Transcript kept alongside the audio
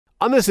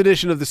On this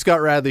edition of the Scott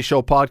Radley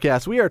Show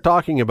podcast, we are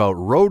talking about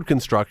road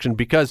construction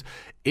because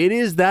it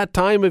is that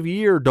time of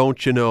year,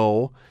 don't you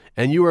know?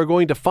 And you are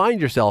going to find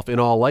yourself, in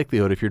all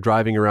likelihood, if you're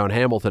driving around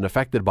Hamilton,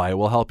 affected by it.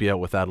 We'll help you out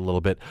with that a little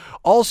bit.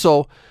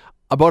 Also,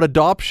 about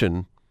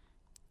adoption,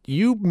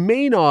 you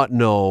may not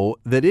know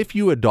that if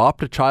you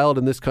adopt a child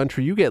in this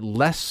country, you get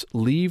less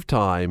leave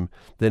time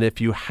than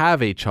if you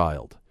have a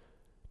child.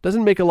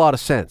 Doesn't make a lot of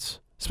sense,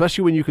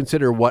 especially when you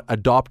consider what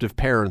adoptive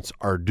parents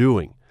are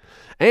doing.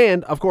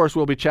 And, of course,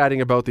 we'll be chatting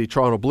about the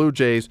Toronto Blue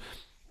Jays,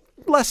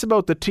 less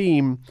about the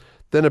team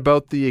than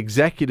about the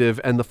executive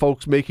and the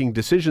folks making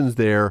decisions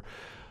there.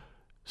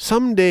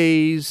 Some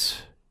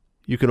days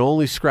you can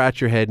only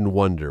scratch your head and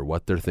wonder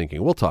what they're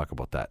thinking. We'll talk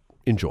about that.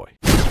 Enjoy.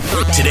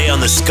 Today on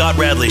the Scott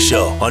Radley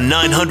Show on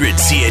 900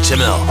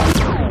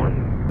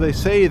 CHML. They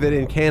say that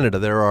in Canada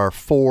there are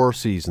 4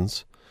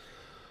 seasons: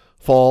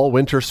 fall,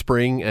 winter,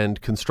 spring,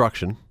 and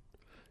construction.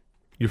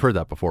 You've heard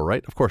that before,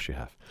 right? Of course you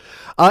have.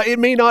 It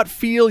may not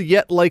feel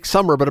yet like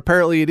summer, but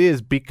apparently it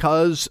is,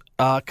 because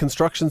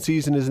construction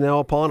season is now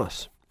upon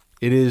us.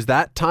 It is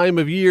that time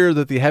of year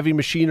that the heavy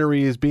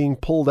machinery is being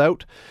pulled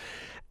out,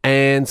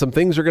 and some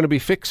things are going to be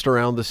fixed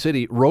around the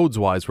city,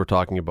 roads-wise we're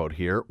talking about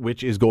here,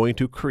 which is going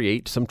to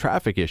create some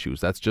traffic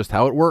issues. That's just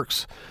how it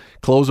works.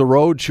 Close a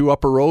road, chew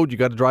up a road, you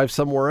got to drive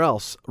somewhere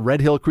else. Red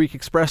Hill Creek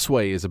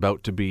Expressway is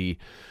about to be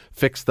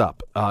fixed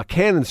up.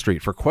 Cannon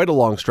Street, for quite a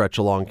long stretch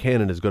along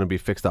Cannon, is going to be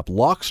fixed up.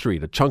 Locke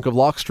Street, a chunk of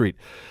Locke Street,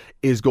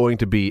 is going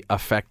to be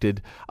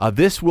affected.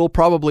 This will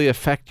probably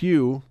affect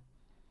you.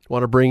 I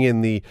want to bring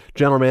in the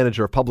General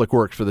Manager of Public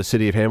Works for the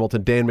City of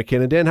Hamilton, Dan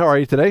McKinnon. Dan, how are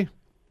you today?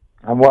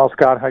 I'm well,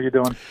 Scott. How you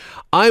doing?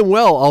 I'm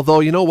well, although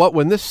you know what?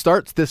 When this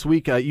starts this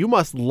week, you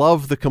must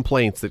love the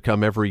complaints that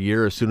come every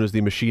year as soon as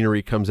the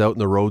machinery comes out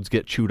and the roads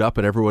get chewed up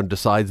and everyone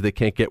decides they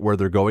can't get where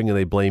they're going and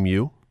they blame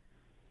you.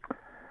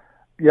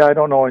 Yeah, I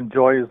don't know.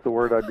 Enjoy is the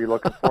word I'd be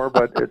looking for,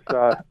 but it's.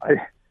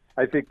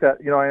 I think that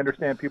I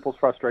understand people's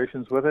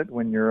frustrations with it.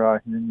 When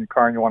you're in your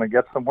car and you want to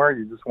get somewhere,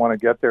 you just want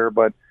to get there.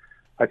 But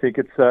I think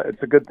it's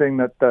a good thing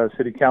that the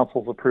City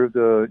Council's approved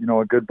a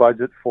good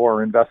budget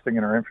for investing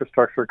in our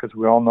infrastructure, because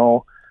we all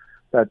know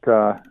that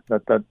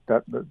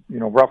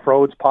rough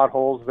roads,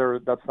 potholes,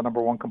 that's the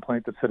number one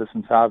complaint that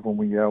citizens have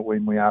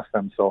when we ask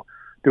them. So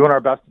doing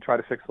our best to try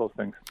to fix those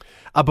things.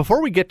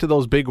 Before we get to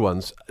those big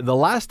ones, the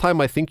last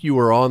time I think you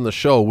were on the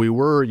show,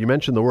 you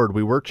mentioned the word,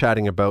 we were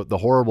chatting about the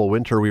horrible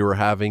winter we were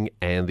having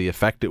and the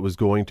effect it was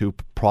going to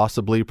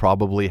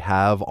probably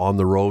have on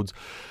the roads,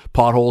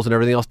 potholes and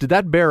everything else. Did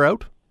that bear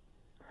out?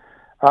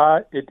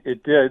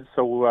 It did.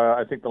 So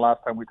I think the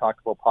last time we talked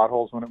about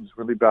potholes when it was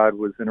really bad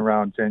was in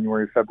around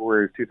January,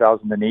 February of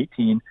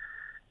 2018.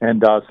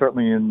 And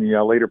certainly in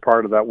the later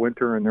part of that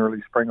winter and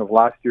early spring of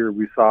last year,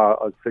 we saw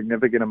a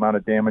significant amount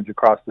of damage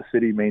across the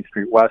city, Main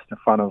Street West in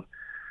front of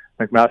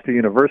McMaster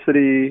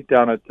University,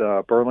 down at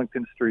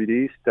Burlington Street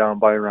East, down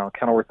by around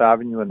Kenilworth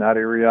Avenue in that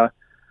area,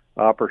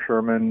 Upper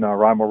Sherman,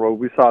 Rymal Road.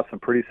 We saw some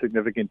pretty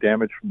significant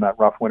damage from that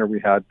rough winter we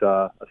had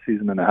a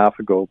season and a half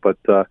ago. But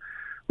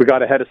we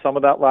got ahead of some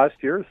of that last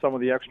year. Some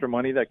of the extra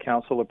money that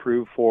council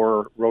approved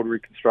for road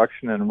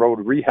reconstruction and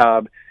road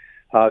rehab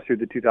through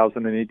the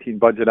 2018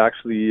 budget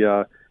actually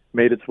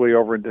made its way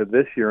over into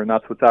this year, and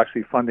that's what's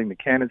actually funding the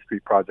Cannon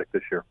Street project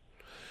this year.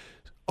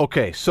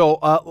 Okay, so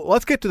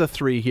let's get to the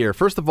 3 here.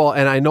 First of all,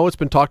 and I know it's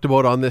been talked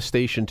about on this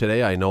station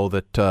today. I know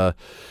that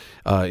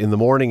in the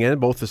morning and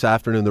both this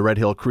afternoon, the Red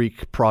Hill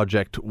Creek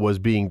project was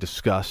being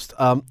discussed.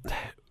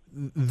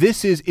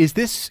 Is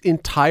this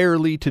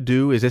entirely to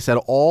do, is this at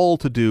all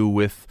to do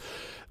with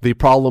the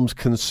problems,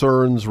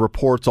 concerns,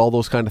 reports, all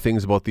those kind of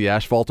things about the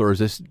asphalt, or is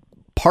this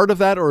part of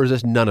that, or is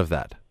this none of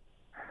that?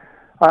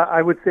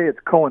 I would say it's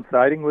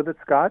coinciding with it,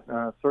 Scott.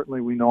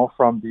 Certainly, we know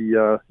from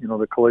the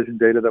collision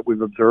data that we've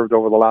observed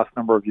over the last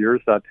number of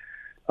years that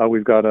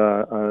we've got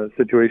a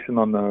situation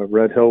on the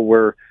Red Hill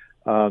where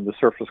the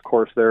surface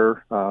course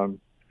there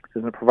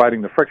isn't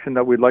providing the friction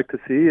that we'd like to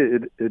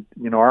see.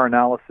 Our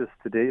analysis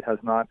to date has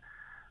not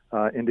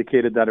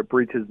indicated that it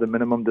breaches the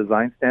minimum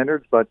design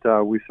standards, but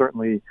we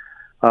certainly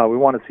we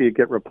want to see it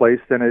get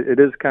replaced, and it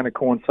is kind of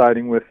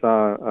coinciding with,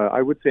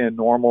 I would say, a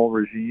normal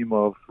regime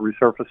of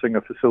resurfacing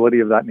a facility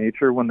of that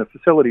nature. When the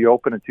facility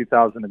opened in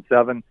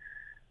 2007,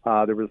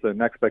 there was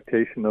an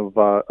expectation of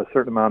a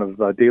certain amount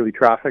of daily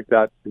traffic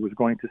that it was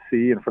going to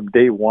see, and from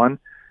day one,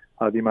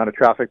 the amount of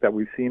traffic that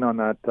we've seen on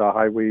that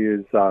highway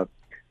has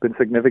been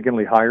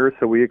significantly higher,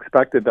 so we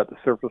expected that the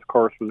surface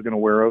course was going to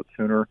wear out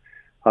sooner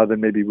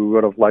than maybe we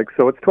would have liked.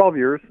 So it's 12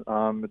 years.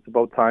 It's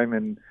about time,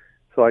 and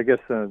so I guess,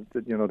 to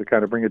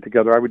kind of bring it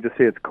together, I would just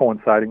say it's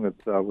coinciding with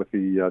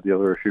the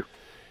other issue.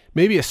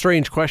 Maybe a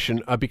strange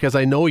question, because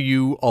I know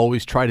you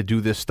always try to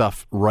do this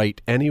stuff right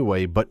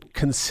anyway, but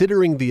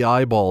considering the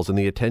eyeballs and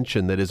the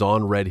attention that is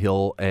on Red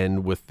Hill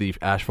and with the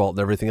asphalt and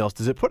everything else,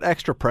 does it put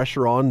extra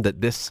pressure on that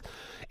this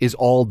is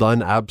all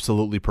done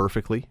absolutely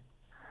perfectly?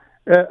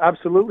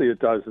 Absolutely, it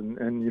does, and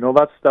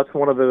that's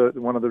one of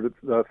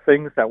the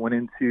things that went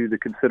into the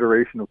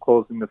consideration of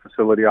closing the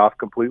facility off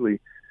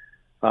completely.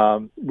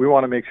 We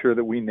want to make sure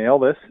that we nail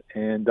this.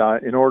 And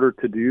in order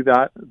to do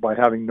that, by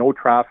having no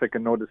traffic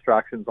and no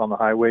distractions on the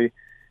highway,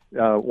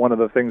 one of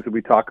the things that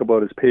we talk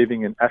about is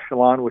paving in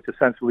echelon, which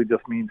essentially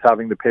just means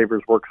having the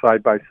pavers work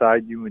side by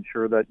side. You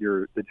ensure that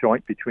the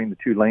joint between the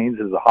two lanes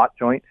is a hot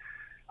joint,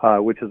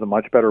 which is a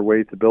much better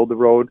way to build the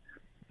road.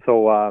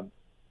 So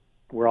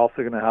we're also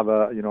going to have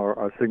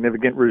a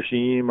significant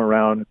regime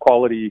around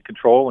quality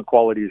control and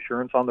quality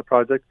assurance on the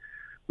project.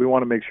 We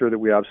want to make sure that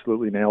we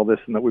absolutely nail this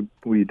and that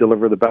we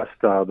deliver the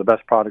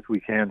best product we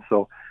can.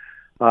 So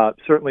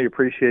certainly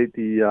appreciate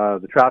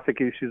the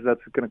traffic issues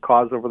that's going to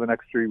cause over the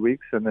next 3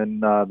 weeks, and then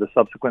the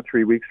subsequent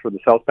 3 weeks for the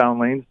southbound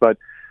lanes. But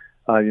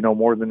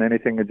more than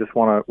anything, I just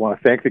want to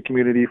thank the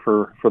community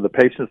for the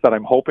patience that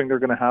I'm hoping they're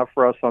going to have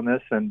for us on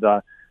this. And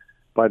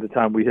by the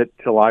time we hit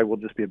July, we'll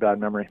just be a bad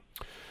memory.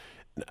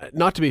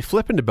 Not to be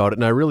flippant about it,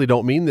 and I really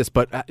don't mean this,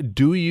 but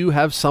do you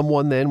have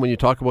someone then, when you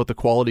talk about the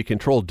quality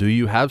control, do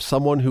you have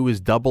someone who is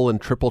double and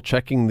triple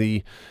checking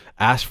the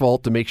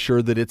asphalt to make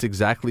sure that it's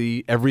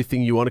exactly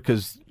everything you want?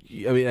 Because,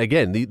 I mean,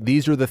 again,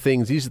 these are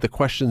the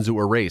questions that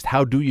were raised.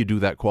 How do you do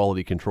that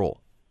quality control?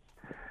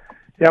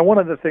 Yeah, one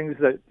of the things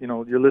that,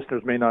 your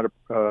listeners may not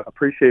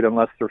appreciate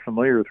unless they're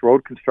familiar with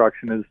road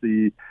construction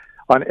is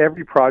on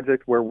every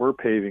project where we're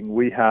paving,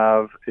 we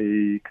have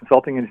a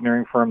consulting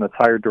engineering firm that's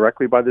hired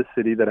directly by the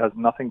city that has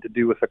nothing to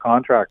do with the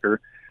contractor,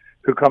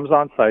 who comes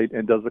on site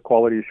and does the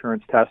quality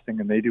assurance testing.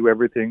 And they do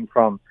everything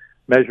from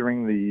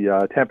measuring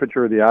the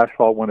temperature of the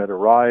asphalt when it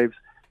arrives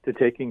to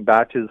taking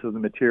batches of the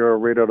material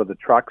right out of the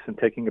trucks and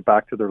taking it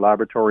back to their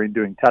laboratory and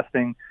doing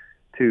testing,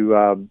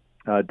 to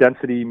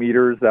density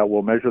meters that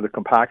will measure the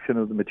compaction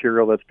of the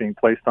material that's being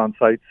placed on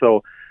site.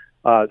 So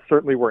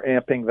certainly we're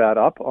amping that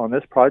up on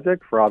this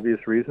project for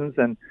obvious reasons,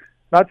 and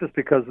not just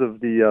because of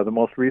the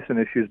most recent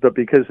issues, but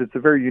because it's a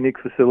very unique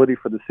facility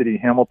for the city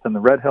of Hamilton. The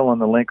Red Hill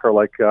and the Link are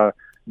like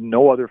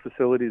no other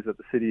facilities that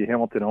the city of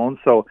Hamilton owns.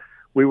 So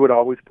we would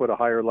always put a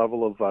higher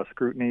level of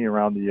scrutiny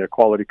around the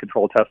quality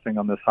control testing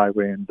on this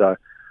highway, and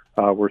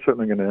we're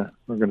going to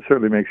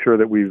certainly make sure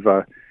that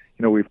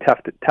we've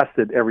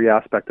tested every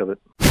aspect of it.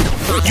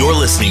 You're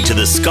listening to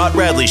the Scott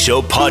Radley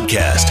Show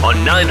podcast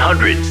on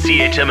 900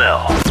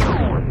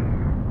 CHML.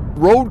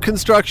 Road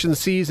construction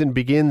season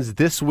begins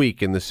this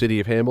week in the city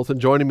of Hamilton.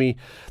 Joining me,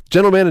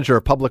 General Manager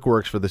of Public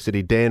Works for the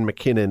city, Dan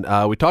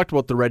McKinnon. We talked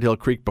about the Red Hill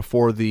Creek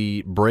before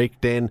the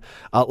break. Dan,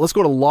 let's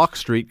go to Locke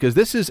Street, because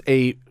this is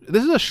a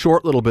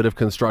short little bit of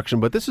construction,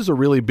 but this is a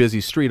really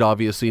busy street,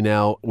 obviously,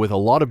 now, with a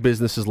lot of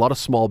businesses, a lot of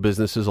small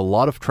businesses, a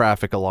lot of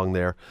traffic along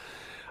there.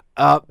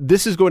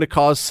 This is going to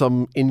cause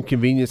some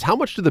inconvenience. How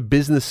much do the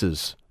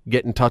businesses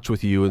get in touch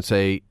with you and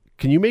say,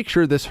 can you make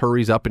sure this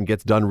hurries up and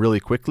gets done really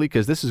quickly,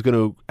 because this is going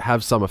to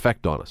have some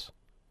effect on us?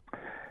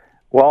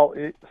 Well,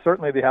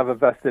 certainly they have a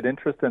vested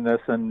interest in this,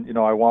 and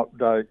I want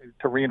to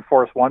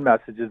reinforce one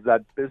message, is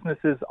that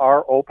businesses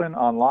are open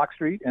on Locke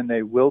Street, and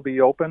they will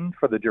be open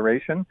for the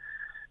duration.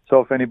 So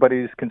if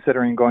anybody's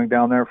considering going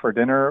down there for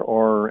dinner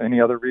or any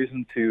other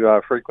reason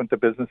to frequent the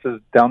businesses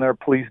down there,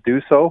 please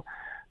do so.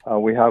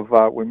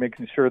 We're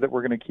making sure that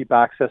we're going to keep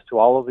access to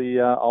all of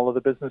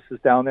the businesses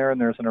down there,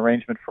 and there's an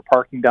arrangement for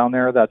parking down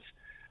there that's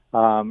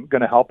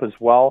going to help as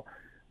well.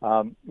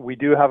 We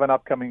do have an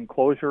upcoming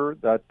closure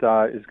that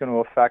is going to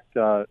affect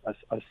a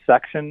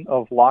section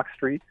of Locke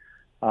Street.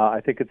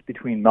 I think it's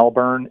between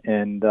Melbourne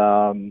and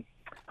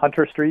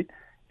Hunter Street.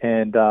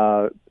 And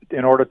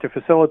in order to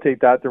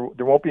facilitate that,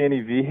 there won't be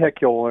any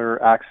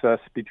vehicular access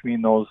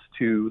between those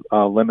two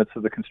limits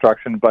of the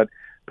construction, but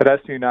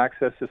pedestrian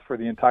access is for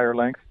the entire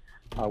length.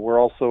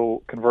 We're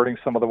also converting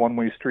some of the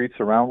one-way streets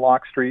around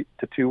Locke Street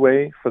to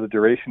two-way for the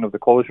duration of the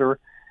closure.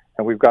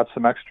 And we've got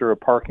some extra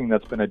parking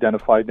that's been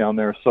identified down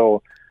there.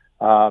 So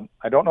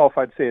I don't know if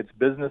I'd say it's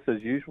business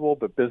as usual,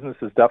 but business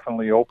is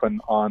definitely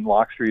open on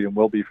Locke Street and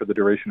will be for the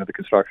duration of the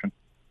construction.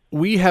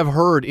 We have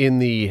heard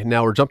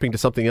now we're jumping to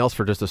something else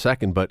for just a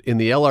second, but in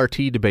the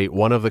LRT debate,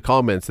 one of the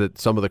comments that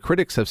some of the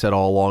critics have said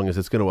all along is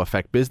it's going to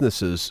affect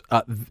businesses.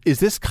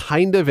 Is this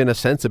kind of, in a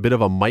sense, a bit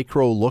of a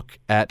micro look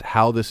at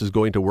how this is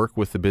going to work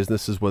with the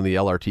businesses when the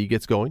LRT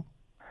gets going?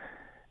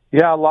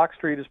 Yeah, Locke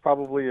Street is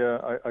probably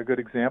a good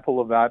example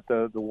of that.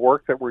 The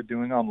work that we're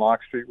doing on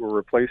Locke Street, we're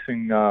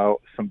replacing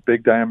some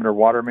big diameter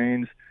water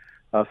mains,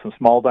 some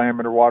small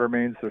diameter water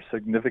mains. There's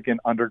significant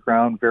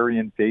underground, very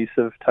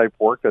invasive type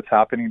work that's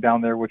happening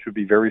down there, which would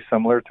be very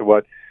similar to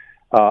what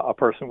a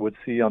person would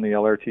see on the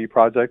LRT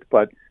project.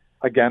 But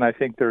again, I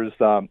think there's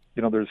a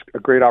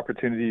great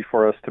opportunity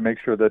for us to make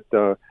sure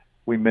that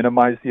we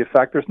minimize the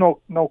effect. There's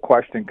no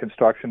question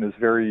construction is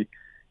very,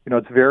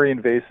 it's very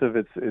invasive.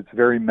 It's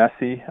very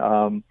messy.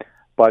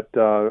 But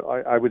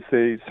I would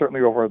say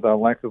certainly over the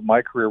length of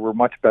my career, we're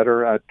much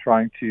better at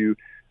trying to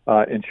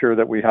ensure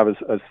that we have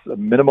as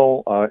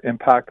minimal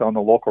impact on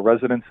the local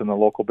residents and the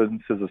local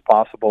businesses as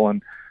possible.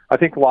 And I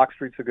think Locke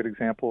Street's a good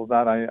example of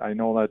that. I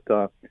know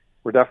that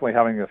we're definitely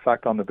having an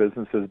effect on the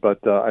businesses,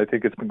 but I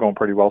think it's been going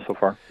pretty well so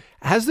far.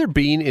 Has there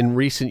been in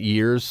recent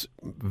years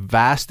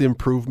vast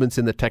improvements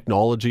in the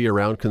technology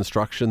around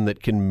construction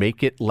that can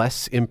make it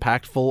less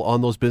impactful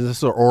on those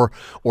businesses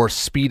or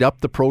speed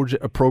up the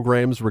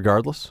programs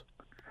regardless?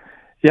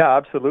 Yeah,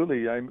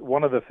 absolutely.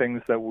 One of the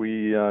things that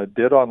we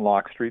did on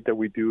Locke Street that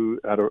we do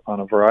on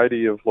a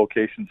variety of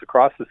locations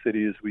across the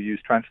city is we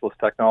use trenchless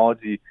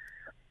technology,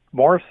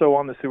 more so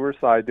on the sewer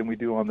side than we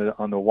do on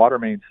the water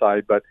main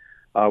side, but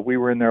we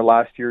were in there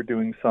last year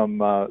doing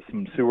some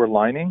sewer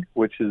lining,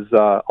 which is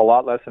a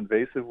lot less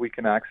invasive. We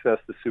can access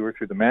the sewer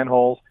through the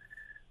manholes.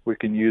 We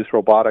can use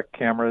robotic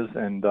cameras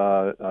and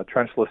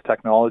trenchless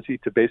technology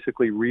to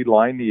basically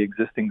reline the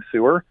existing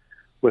sewer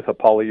with a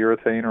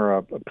polyurethane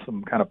or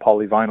some kind of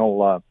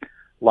polyvinyl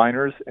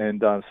liners.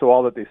 And so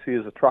all that they see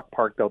is a truck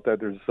parked out there.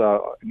 There's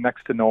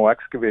next to no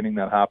excavating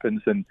that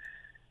happens. And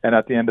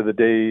at the end of the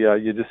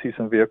day, you just see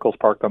some vehicles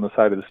parked on the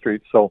side of the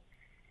street. So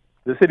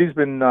the city's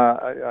been,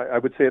 I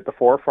would say, at the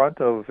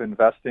forefront of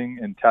investing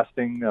and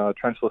testing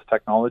trenchless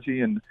technology,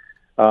 and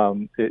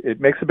it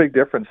makes a big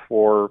difference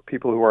for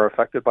people who are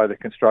affected by the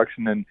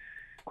construction, and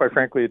quite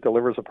frankly, it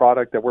delivers a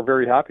product that we're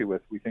very happy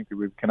with. We think that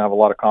we can have a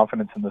lot of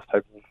confidence in this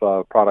type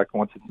of product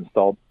once it's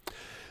installed.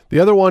 The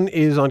other one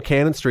is on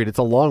Cannon Street. It's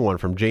a long one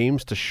from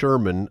James to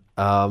Sherman.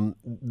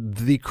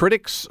 The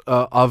critics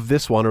of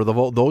this one, or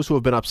those who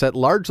have been upset,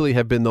 largely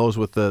have been those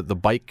with the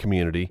bike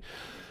community,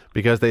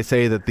 because they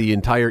say that the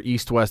entire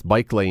east-west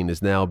bike lane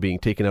is now being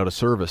taken out of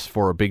service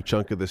for a big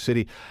chunk of the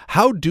city.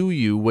 How do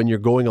you, when you're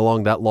going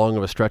along that long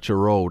of a stretch of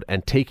road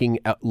and taking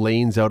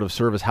lanes out of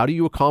service, how do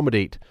you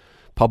accommodate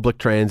public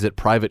transit,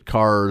 private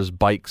cars,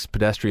 bikes,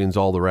 pedestrians,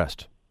 all the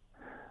rest?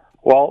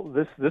 Well,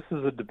 this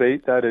is a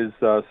debate that is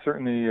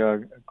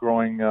certainly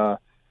growing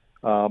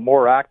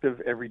more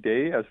active every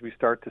day as we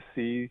start to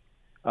see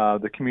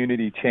the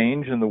community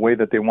change in the way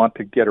that they want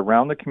to get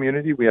around the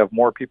community. We have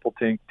more people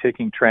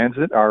taking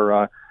transit.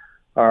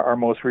 Our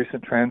most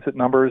recent transit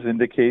numbers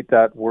indicate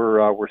that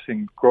we're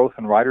seeing growth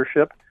in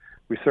ridership.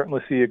 We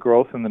certainly see a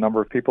growth in the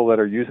number of people that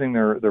are using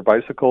their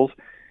bicycles.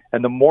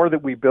 And the more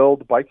that we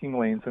build biking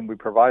lanes and we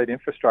provide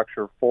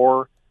infrastructure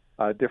for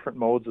different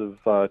modes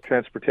of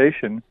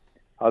transportation,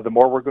 the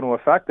more we're going to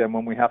affect them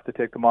when we have to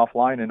take them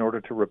offline in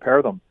order to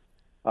repair them.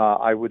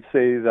 I would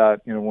say that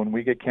when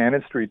we get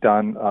Cannon Street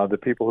done, the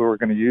people who are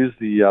going to use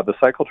the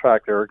cycle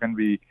track there are going to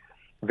be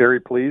very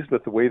pleased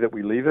with the way that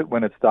we leave it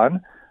when it's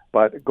done.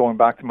 But going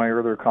back to my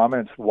earlier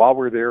comments, while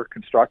we're there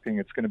constructing,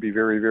 it's going to be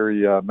very,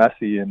 very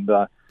messy. And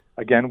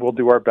again, we'll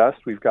do our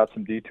best. We've got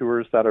some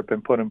detours that have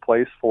been put in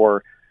place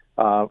for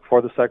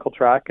the cycle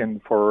track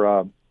and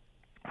for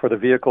the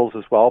vehicles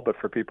as well. But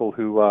for people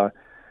who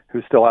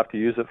still have to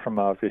use it from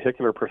a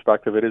vehicular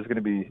perspective, it is going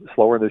to be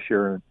slower this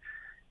year. And,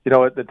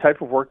 the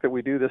type of work that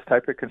we do, this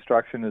type of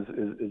construction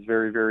is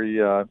very, very,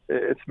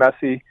 it's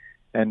messy.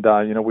 And,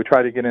 we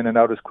try to get in and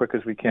out as quick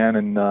as we can.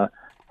 And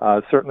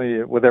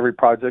certainly with every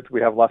project, we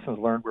have lessons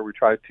learned where we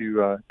try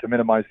to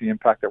minimize the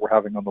impact that we're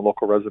having on the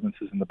local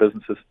residences and the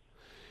businesses.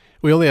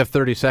 We only have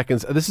 30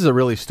 seconds. This is a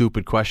really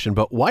stupid question,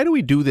 but why do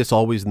we do this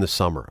always in the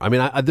summer? I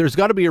mean, there's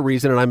got to be a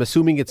reason, and I'm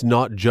assuming it's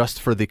not just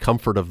for the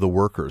comfort of the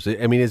workers.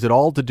 I mean, is it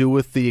all to do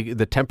with the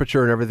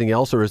temperature and everything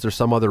else, or is there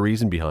some other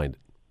reason behind it?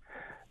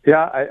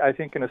 Yeah, I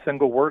think in a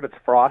single word, it's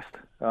frost.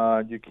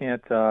 You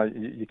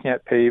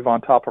can't pave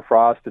on top of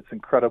frost. It's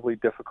incredibly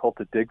difficult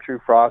to dig through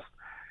frost.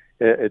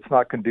 It's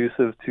not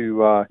conducive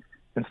to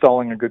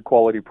installing a good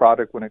quality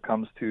product when it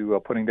comes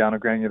to putting down a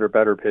granular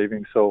bed or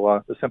paving.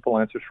 So the simple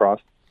answer is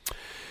frost.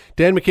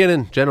 Dan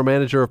McKinnon, General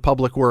Manager of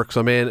Public Works.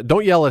 Oh man,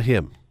 don't yell at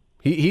him.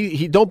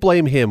 He don't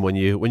blame him when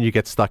you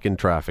get stuck in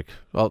traffic.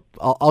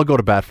 I'll go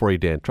to bat for you,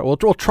 Dan. We'll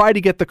try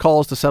to get the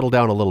calls to settle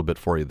down a little bit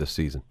for you this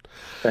season.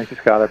 Thank you,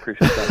 Scott. I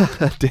appreciate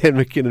that. Dan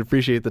McKinnon,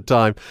 appreciate the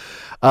time.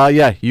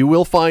 Yeah, you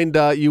will find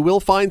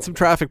some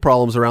traffic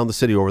problems around the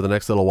city over the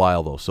next little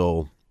while, though.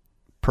 So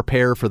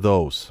prepare for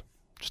those.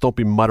 Just don't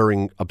be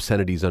muttering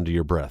obscenities under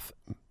your breath.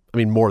 I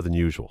mean, more than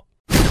usual.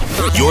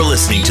 You're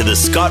listening to the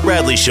Scott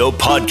Radley Show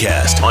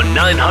podcast on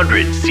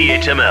 900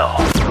 CHML.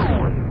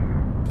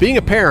 Being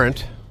a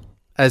parent,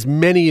 as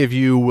many of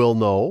you will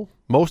know,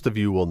 most of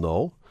you will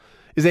know,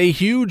 is a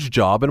huge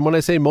job. And when I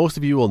say most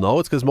of you will know,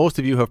 it's because most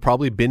of you have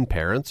probably been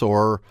parents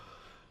or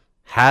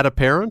had a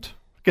parent.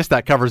 I guess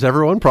that covers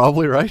everyone,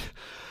 probably, right?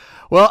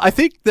 Well, I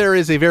think there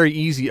is a very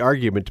easy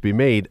argument to be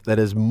made that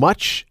as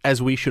much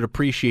as we should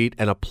appreciate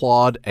and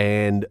applaud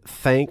and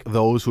thank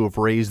those who have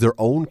raised their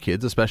own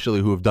kids, especially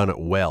who have done it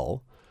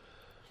well,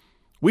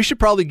 we should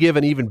probably give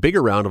an even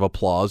bigger round of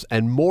applause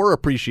and more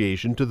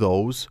appreciation to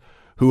those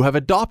who have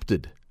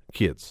adopted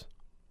kids.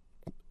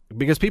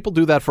 Because people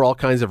do that for all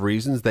kinds of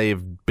reasons.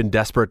 They've been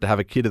desperate to have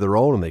a kid of their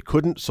own and they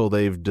couldn't, so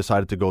they've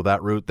decided to go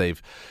that route.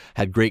 They've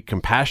had great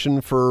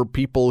compassion for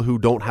people who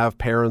don't have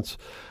parents,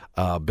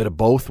 a bit of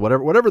both,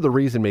 whatever the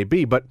reason may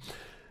be. But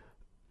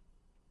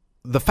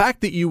the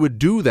fact that you would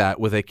do that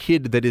with a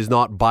kid that is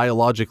not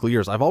biologically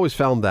yours, I've always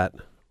found that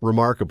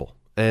remarkable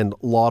and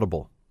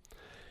laudable.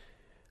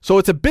 So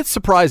it's a bit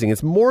surprising.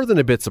 It's more than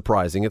a bit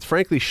surprising. It's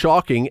frankly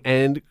shocking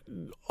and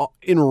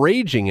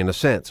enraging in a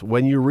sense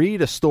when you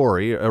read a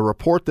story, a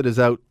report that is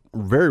out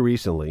very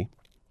recently,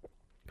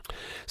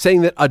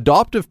 saying that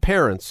adoptive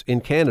parents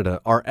in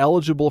Canada are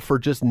eligible for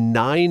just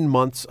 9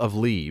 months of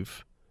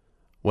leave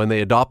when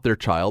they adopt their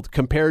child,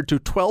 compared to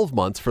 12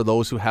 months for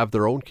those who have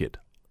their own kid.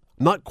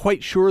 I'm not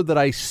quite sure that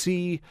I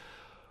see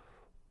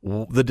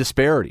the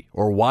disparity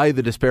or why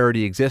the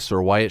disparity exists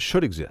or why it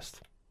should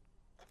exist.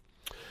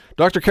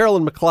 Dr.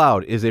 Carolyn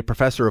McLeod is a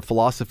professor of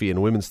philosophy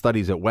and women's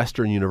studies at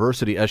Western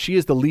University. She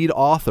is the lead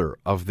author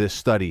of this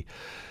study,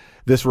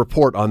 this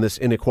report on this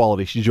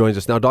inequality. She joins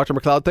us now. Dr.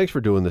 McLeod, thanks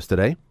for doing this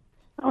today.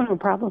 Oh, no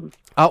problem.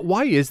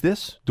 Why is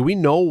this? Do we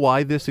know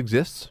why this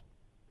exists?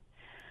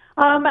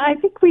 I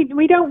think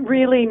we don't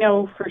really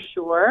know for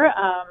sure.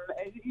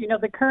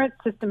 The current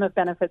system of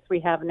benefits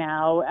we have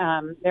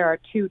now, there are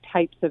two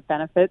types of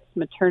benefits: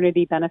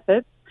 maternity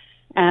benefits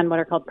and what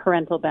are called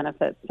parental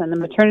benefits. And the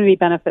maternity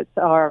benefits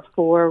are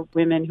for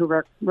women who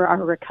are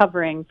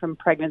recovering from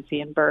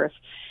pregnancy and birth.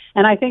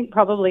 And I think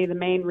probably the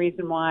main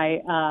reason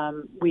why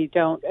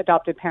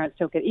adopted parents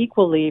don't get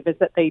equal leave is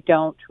that they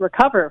don't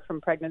recover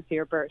from pregnancy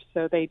or birth.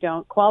 So they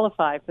don't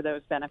qualify for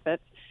those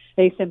benefits.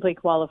 They simply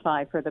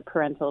qualify for the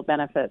parental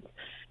benefits.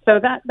 So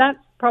that's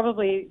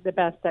probably the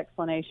best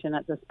explanation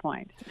at this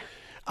point.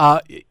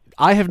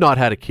 I have not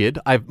had a kid.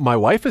 My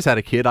wife has had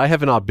a kid. I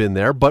have not been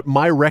there, but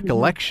my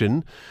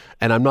recollection,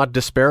 and I'm not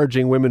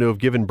disparaging women who have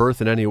given birth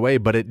in any way,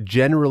 but it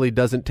generally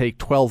doesn't take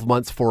 12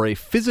 months for a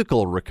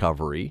physical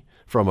recovery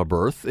from a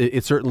birth.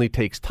 It certainly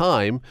takes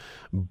time,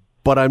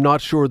 but I'm not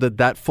sure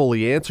that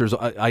fully answers.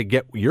 I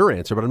get your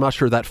answer, but I'm not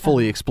sure that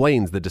fully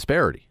explains the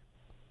disparity.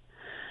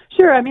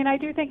 Sure. I mean, I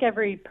do think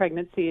every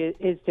pregnancy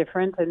is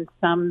different, and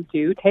some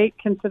do take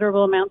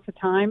considerable amounts of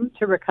time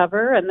to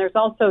recover. And there's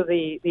also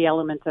the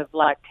element of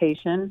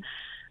lactation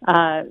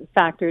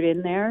factored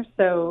in there.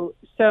 So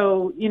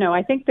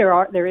I think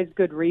there is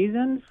good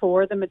reason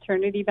for the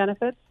maternity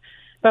benefits.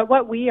 But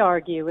what we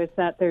argue is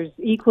that there's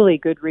equally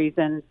good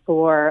reason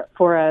for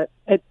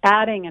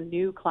adding a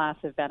new class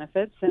of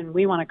benefits, and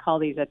we want to call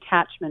these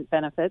attachment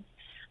benefits,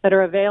 that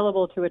are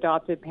available to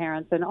adopted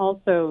parents and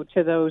also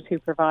to those who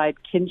provide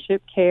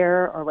kinship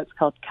care or what's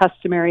called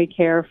customary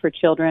care for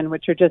children,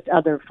 which are just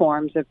other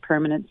forms of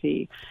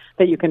permanency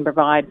that you can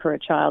provide for a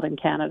child in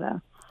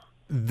Canada.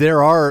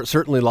 There are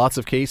certainly lots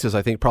of cases.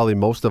 I think probably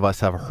most of us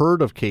have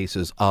heard of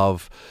cases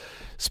of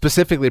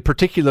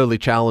particularly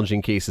challenging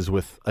cases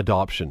with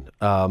adoption.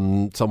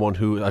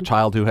 A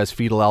child who has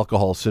fetal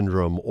alcohol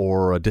syndrome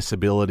or a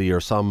disability or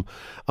some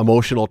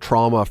emotional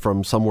trauma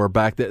from somewhere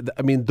back.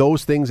 I mean,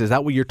 those things, is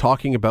that what you're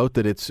talking about,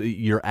 that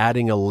you're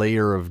adding a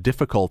layer of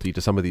difficulty to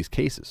some of these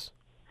cases?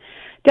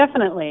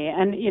 Definitely.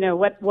 And,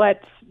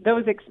 what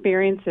those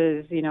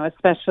experiences,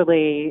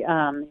 especially,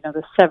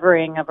 the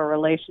severing of a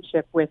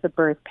relationship with a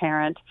birth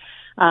parent,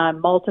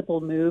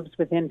 multiple moves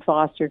within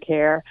foster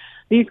care,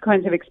 these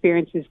kinds of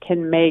experiences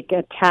can make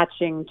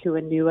attaching to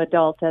a new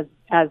adult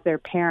as their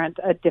parent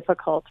a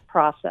difficult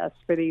process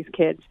for these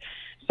kids.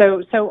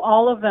 So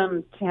all of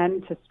them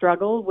tend to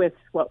struggle with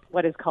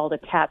what is called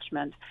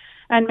attachment.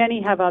 And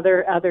many have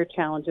other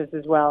challenges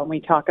as well, and we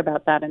talk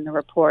about that in the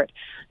report.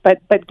 But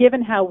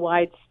given how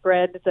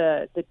widespread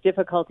the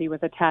difficulty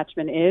with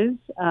attachment is,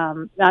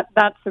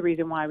 that's the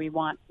reason why we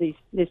want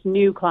this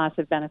new class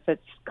of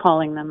benefits,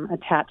 calling them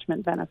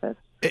attachment benefits.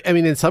 I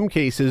mean, in some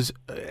cases,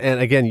 and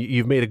again,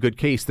 you've made a good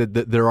case that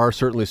there are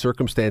certainly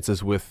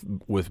circumstances with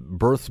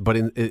births, but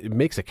it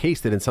makes a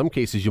case that in some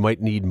cases you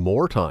might need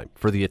more time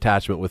for the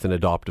attachment with an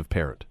adoptive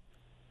parent.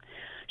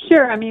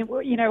 Sure. I mean,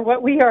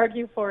 what we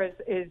argue for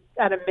is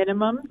at a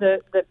minimum, the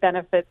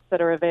benefits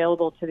that are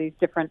available to these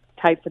different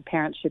types of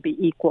parents should be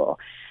equal.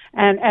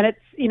 And it's,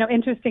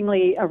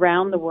 interestingly,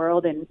 around the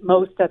world, in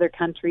most other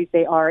countries,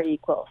 they are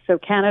equal. So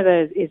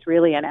Canada is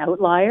really an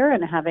outlier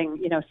in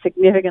having,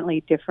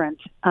 significantly different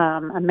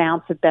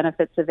amounts of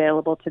benefits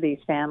available to these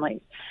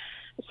families.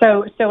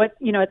 So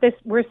at this,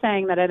 we're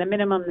saying that at a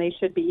minimum they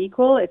should be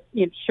equal.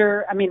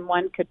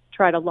 One could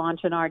try to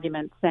launch an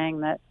argument saying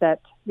that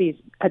these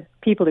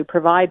people who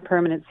provide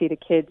permanency to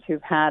kids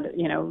who've had,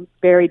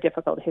 very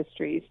difficult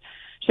histories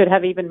should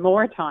have even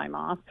more time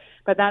off.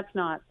 But that's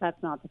not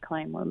the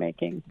claim we're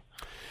making.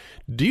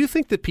 Do you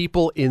think that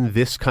people in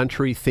this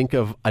country think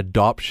of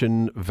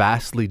adoption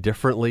vastly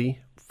differently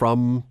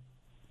from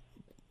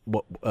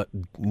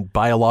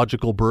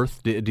biological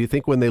birth? Do you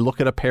think when they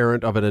look at a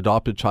parent of an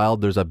adopted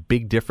child, there's a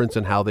big difference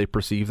in how they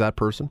perceive that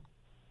person?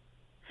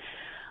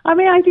 I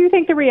mean, I do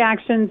think the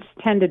reactions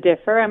tend to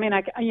differ. I mean,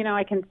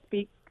 I can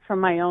speak from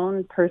my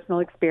own personal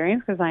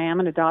experience because I am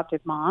an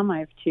adopted mom. I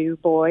have two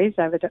boys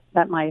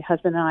that my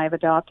husband and I have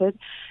adopted.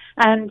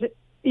 And,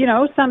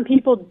 some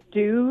people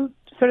do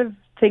sort of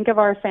think of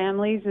our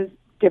families as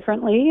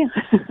differently,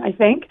 I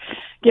think.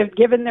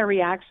 Given their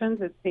reactions,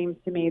 it seems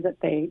to me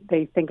that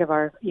they think of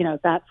our,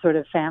 that sort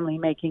of family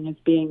making as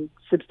being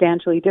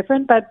substantially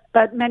different.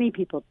 But many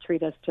people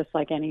treat us just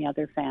like any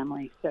other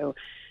family. So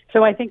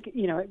I think,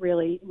 it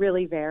really,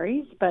 really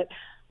varies. But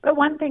But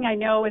one thing I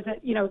know is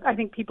that, I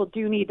think people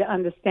do need to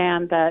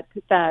understand that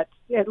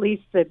at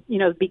least the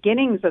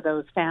beginnings of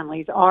those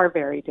families are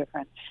very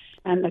different.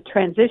 And the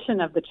transition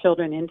of the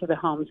children into the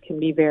homes can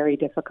be very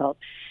difficult.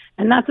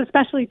 And that's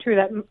especially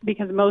true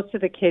because most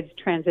of the kids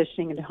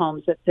transitioning into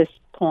homes at this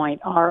point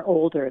are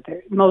older.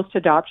 Most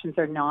adoptions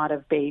are not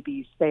of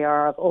babies. They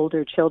are of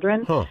older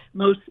children. Huh.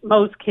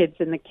 Most kids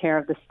in the care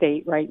of the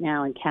state right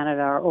now in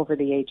Canada are over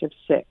the age of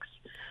 6.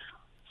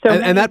 So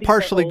and that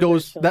partially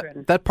goes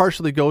that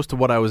partially goes to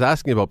what I was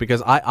asking about,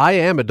 because I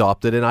am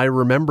adopted, and I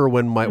remember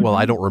when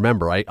I don't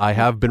remember. I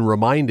have been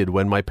reminded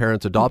when my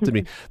parents adopted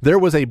me, there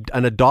was an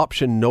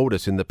adoption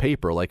notice in the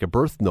paper, like a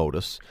birth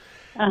notice.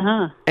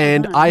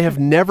 And I have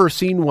never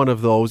seen one of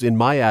those in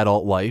my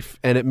adult life,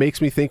 and it makes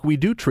me think we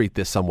do treat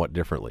this somewhat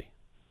differently.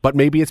 But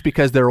maybe it's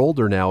because they're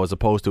older now as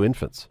opposed to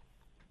infants.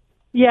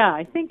 Yeah,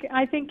 I think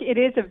it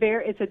is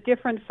it's a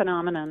different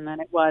phenomenon than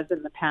it was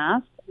in the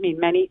past. I mean,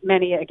 many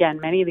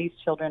of these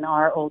children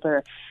are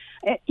older.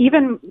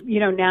 Even,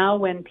 now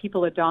when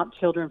people adopt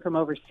children from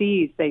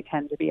overseas, they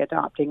tend to be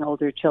adopting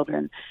older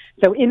children.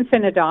 So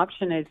infant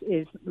adoption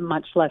is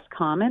much less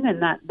common,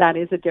 and that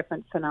is a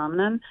different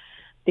phenomenon.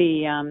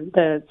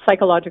 The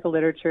psychological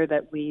literature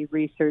that we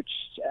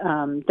researched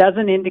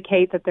doesn't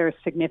indicate that there are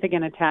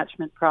significant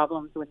attachment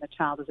problems when the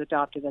child is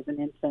adopted as an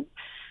infant.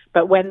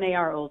 But when they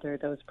are older,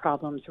 those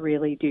problems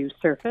really do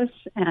surface,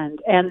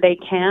 and they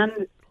can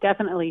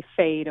definitely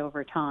fade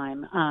over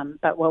time.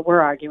 But what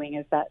we're arguing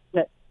is that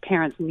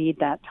parents need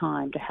that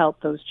time to help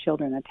those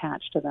children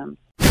attach to them.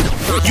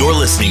 You're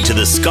listening to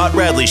the Scott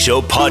Radley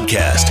Show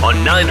podcast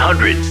on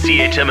 900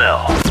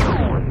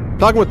 CHML.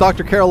 Talking with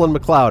Dr. Carolyn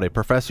McLeod, a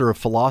professor of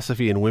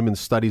philosophy and women's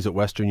studies at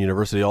Western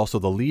University, also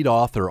the lead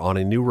author on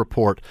a new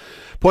report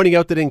pointing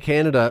out that in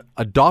Canada,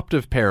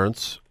 adoptive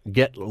parents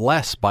get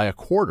less by a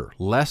quarter,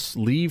 less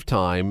leave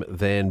time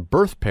than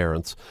birth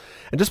parents.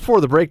 And just before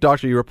the break,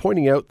 Doctor, you were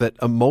pointing out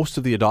that most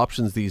of the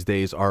adoptions these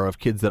days are of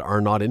kids that are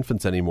not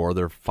infants anymore.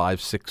 They're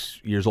 5,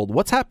 6 years old.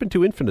 What's happened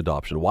to infant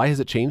adoption? Why has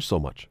it changed so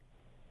much?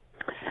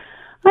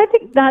 I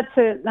think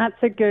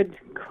that's a good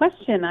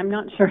question. I'm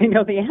not sure I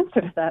know the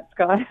answer to that,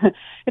 Scott.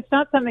 It's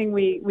not something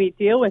we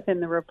deal with in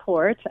the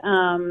report.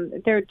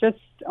 There just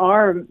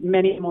are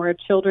many more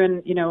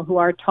children, who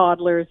are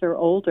toddlers or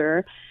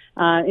older,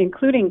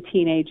 including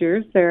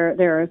teenagers. There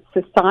are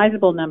a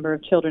sizable number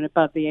of children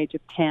above the age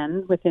of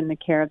 10 within the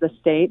care of the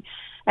state,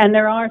 and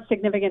there are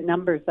significant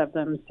numbers of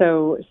them.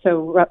 So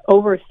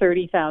over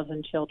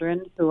 30,000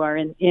 children who are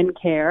in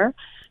care,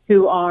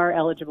 who are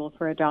eligible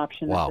for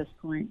adoption at this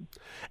point.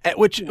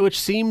 Which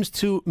seems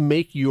to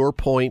make your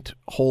point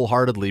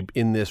wholeheartedly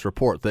in this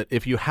report, that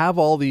if you have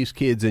all these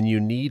kids and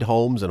you need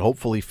homes and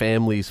hopefully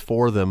families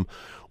for them,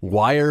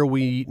 why are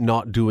we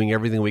not doing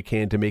everything we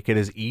can to make it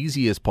as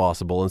easy as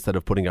possible instead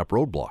of putting up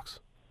roadblocks?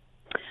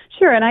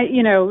 Sure, and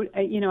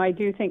I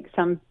do think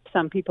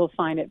some people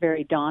find it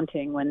very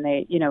daunting when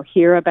they,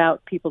 hear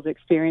about people's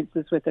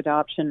experiences with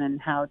adoption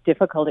and how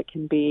difficult it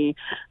can be.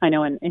 I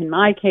know in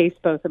my case,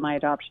 both of my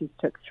adoptions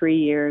took 3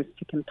 years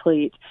to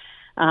complete.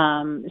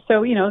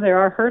 So, there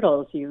are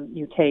hurdles.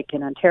 You take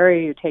in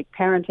Ontario, you take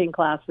parenting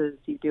classes,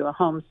 you do a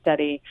home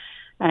study,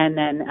 and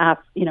then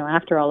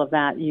after all of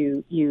that,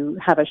 you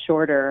have a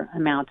shorter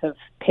amount of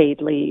paid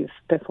leave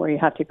before you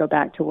have to go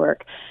back to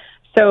work.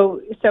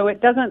 So it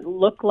doesn't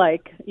look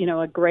like,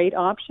 a great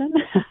option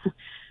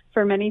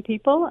for many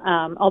people,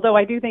 although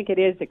I do think it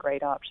is a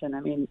great option.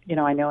 I mean,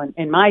 I know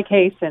in my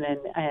case and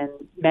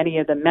many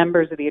of the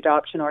members of the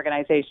adoption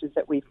organizations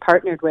that we've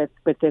partnered with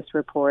this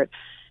report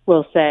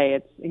will say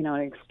it's,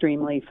 an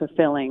extremely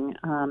fulfilling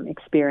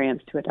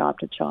experience to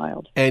adopt a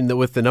child. And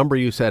with the number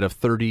you said of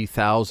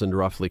 30,000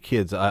 roughly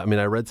kids, I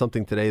read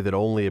something today that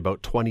only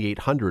about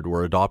 2,800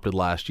 were adopted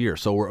last year.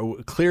 So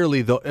we're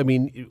clearly,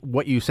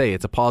 what you say,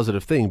 it's a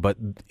positive thing, but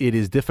it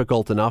is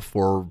difficult enough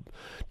or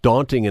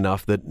daunting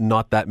enough that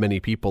not that many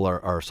people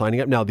are signing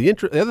up. Now, the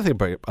other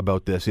thing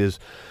about this is,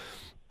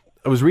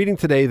 I was reading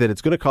today that it's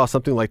going to cost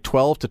something like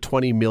 $12 to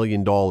 $20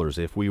 million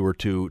if we were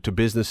to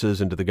businesses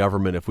and to the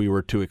government, if we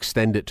were to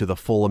extend it to the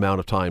full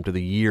amount of time, to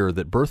the year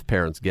that birth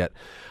parents get.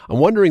 I'm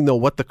wondering, though,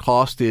 what the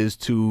cost is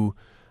to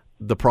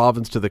the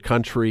province, to the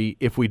country,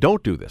 if we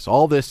don't do this.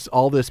 All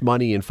this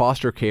money in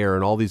foster care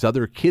and all these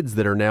other kids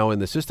that are now in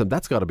the system,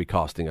 that's got to be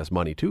costing us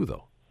money too,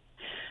 though.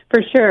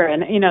 For sure.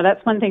 And,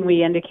 that's one thing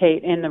we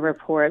indicate in the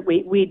report.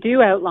 We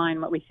do outline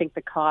what we think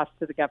the cost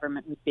to the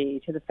government would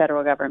be, to the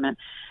federal government.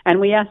 And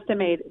we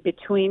estimate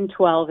between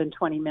 12 and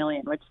 20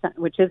 million,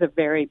 which is a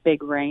very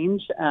big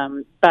range.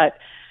 But,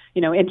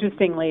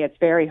 interestingly, it's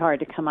very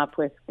hard to come up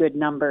with good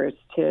numbers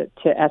to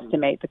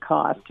estimate the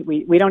cost.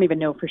 We don't even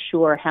know for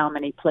sure how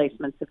many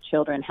placements of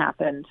children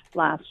happened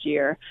last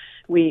year.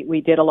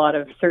 We did a lot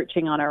of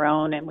searching on our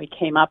own, and we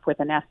came up with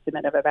an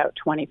estimate of about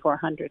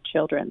 2,400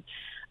 children.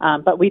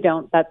 But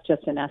that's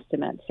just an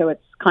estimate. So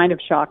it's kind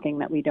of shocking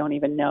that we don't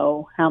even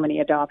know how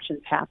many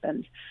adoptions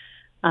happened.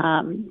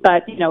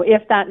 But,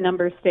 if that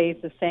number stays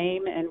the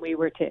same and we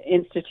were to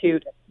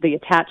institute the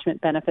attachment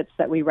benefits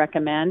that we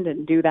recommend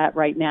and do that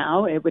right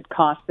now, it would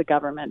cost the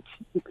government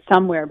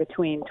somewhere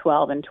between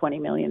 $12 and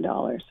 $20 million.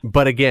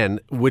 But again,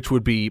 which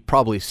would be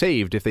probably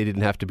saved if they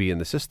didn't have to be in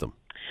the system.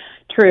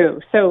 True.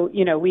 So,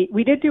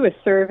 we did do a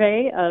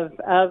survey of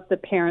the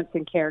parents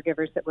and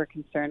caregivers that we're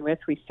concerned with.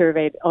 We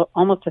surveyed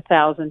almost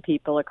 1,000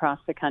 people across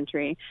the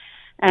country.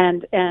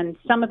 And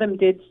some of them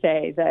did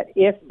say that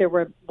if there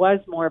was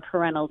more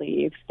parental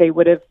leave, they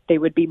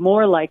would be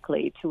more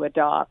likely to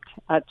adopt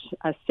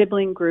a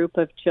sibling group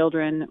of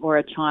children or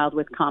a child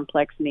with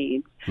complex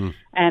needs.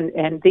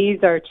 And these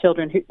are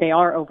children they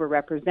are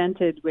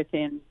overrepresented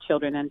within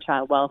children and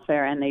child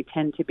welfare, and they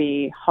tend to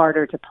be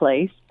harder to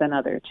place than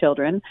other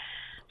children.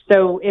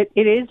 So it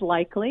is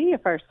likely,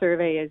 if our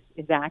survey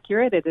is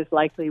accurate, it is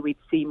likely we'd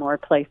see more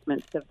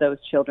placements of those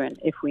children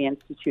if we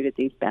instituted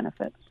these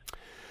benefits.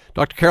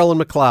 Dr. Carolyn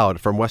McLeod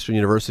from Western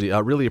University, I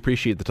really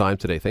appreciate the time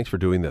today. Thanks for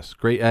doing this.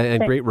 Great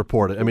and great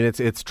report. I mean,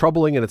 it's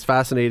troubling and it's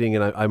fascinating,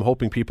 and I'm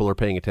hoping people are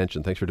paying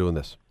attention. Thanks for doing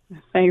this.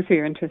 Thanks for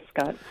your interest,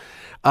 Scott.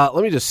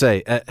 Let me just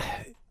say,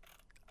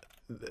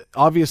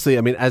 obviously,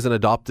 I mean, as an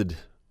adopted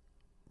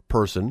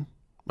person,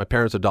 my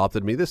parents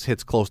adopted me. This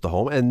hits close to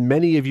home, and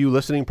many of you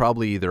listening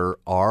probably either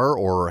are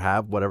or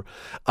have, whatever.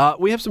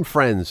 We have some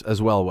friends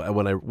as well.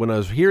 When I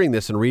was hearing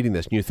this and reading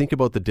this, and you think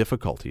about the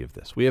difficulty of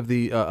this, we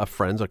have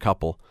friends, a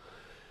couple,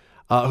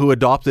 who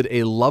adopted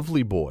a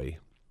lovely boy,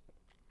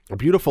 a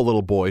beautiful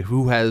little boy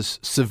who has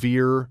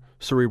severe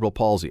cerebral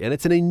palsy. And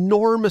it's an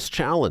enormous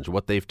challenge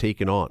what they've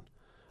taken on.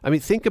 I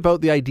mean, think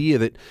about the idea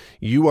that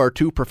you are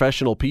two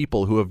professional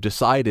people who have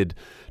decided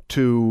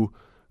to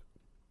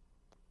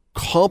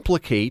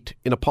complicate,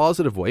 in a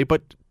positive way,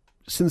 but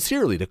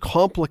sincerely, to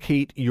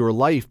complicate your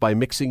life by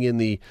mixing in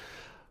the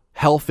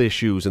health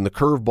issues and the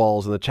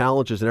curveballs and the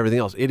challenges and everything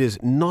else. It is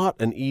not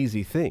an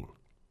easy thing.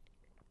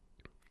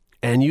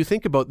 And you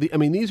think about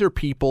these are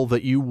people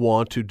that you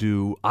want to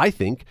do, I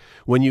think,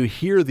 when you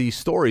hear these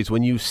stories,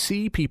 when you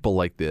see people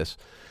like this,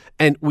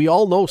 and we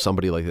all know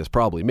somebody like this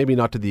probably, maybe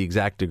not to the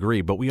exact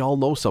degree, but we all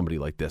know somebody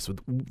like this.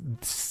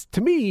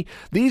 To me,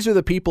 these are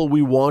the people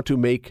we want to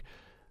make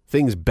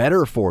things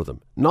better for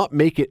them, not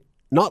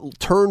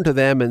turn to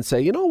them and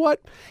say, you know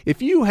what,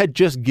 if you had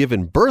just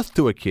given birth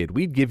to a kid,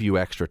 we'd give you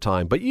extra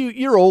time, but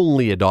you're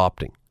only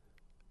adopting.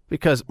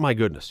 Because, my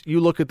goodness,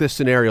 you look at this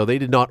scenario, they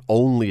did not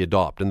only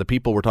adopt, and the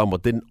people we're talking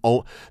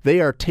about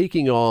they are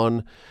taking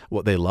on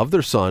they love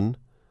their son,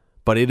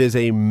 but it is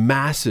a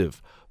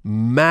massive,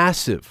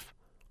 massive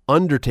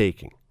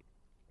undertaking.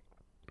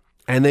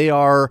 And they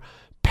are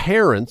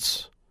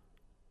parents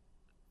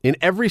in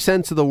every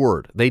sense of the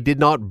word. They did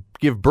not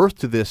give birth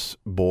to this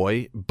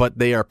boy, but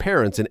they are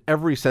parents in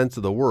every sense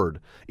of the word,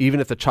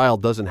 even if the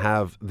child doesn't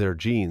have their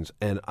genes.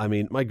 And I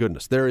mean, my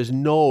goodness,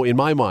 in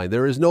my mind,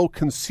 there is no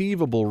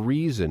conceivable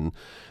reason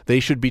they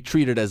should be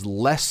treated as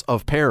less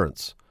of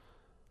parents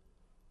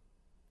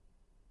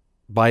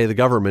by the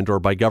government or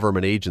by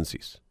government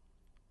agencies.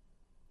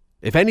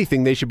 If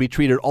anything, they should be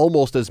treated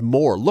almost as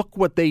more. Look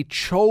what they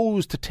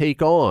chose to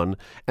take on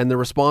and the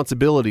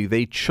responsibility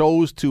they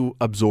chose to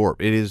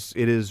absorb. It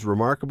is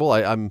remarkable.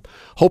 I'm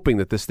hoping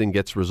that this thing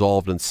gets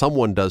resolved and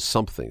someone does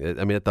something.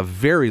 I mean, at the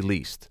very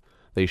least,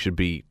 they should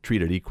be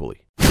treated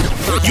equally.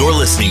 You're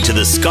listening to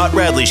the Scott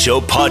Radley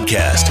Show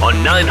podcast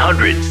on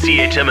 900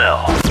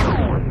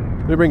 CHML.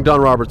 Let me bring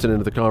Don Robertson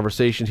into the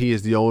conversation. He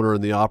is the owner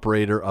and the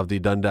operator of the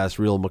Dundas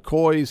Real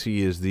McCoys.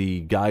 He is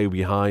the guy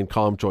behind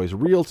ComChoice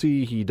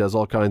Realty. He does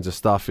all kinds of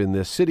stuff in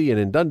this city and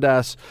in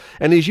Dundas.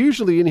 And he's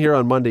usually in here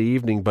on Monday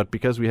evening, but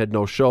because we had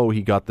no show,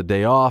 he got the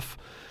day off.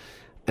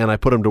 And I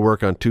put him to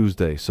work on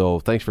Tuesday. So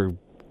thanks for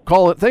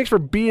calling. Thanks for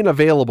being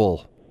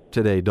available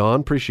today, Don.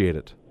 Appreciate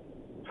it.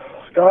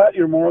 Scott,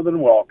 you're more than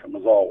welcome,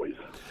 as always.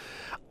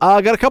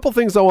 I got a couple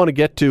things I want to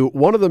get to.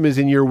 One of them is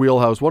in your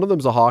wheelhouse. One of them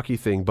is a hockey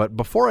thing. But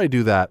before I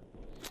do that,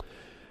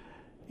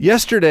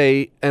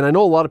 yesterday, and I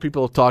know a lot of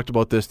people have talked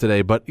about this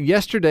today, but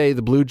yesterday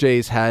the Blue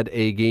Jays had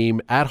a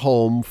game at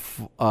home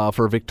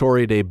for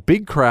Victoria Day.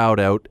 Big crowd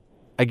out,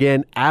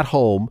 again, at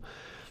home.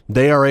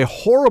 They are a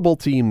horrible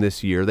team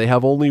this year. They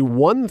have only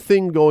one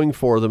thing going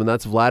for them, and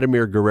that's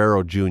Vladimir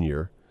Guerrero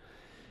Jr.,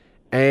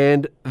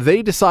 and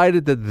they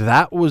decided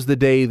that was the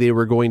day they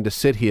were going to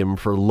sit him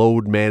for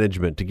load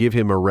management, to give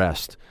him a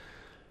rest.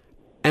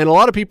 And a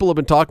lot of people have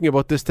been talking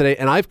about this today,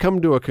 and I've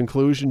come to a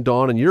conclusion,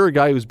 Don, and you're a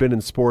guy who's been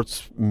in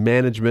sports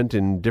management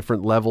in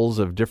different levels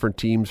of different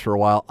teams for a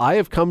while. I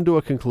have come to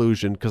a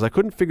conclusion, because I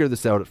couldn't figure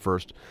this out at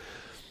first.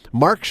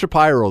 Mark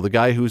Shapiro, the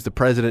guy who's the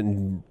president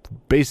and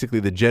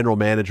basically the general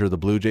manager of the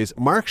Blue Jays,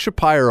 Mark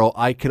Shapiro,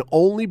 I can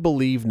only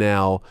believe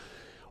now,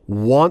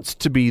 wants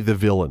to be the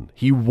villain.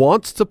 He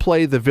wants to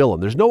play the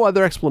villain. There's no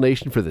other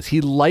explanation for this.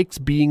 He likes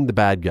being the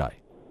bad guy.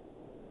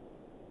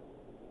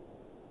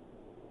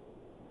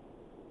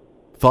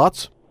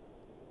 Thoughts?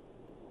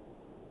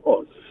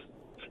 Well,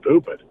 it's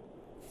stupid.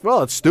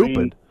 Well, it's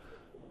stupid.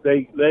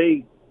 I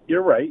mean,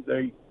 you're right.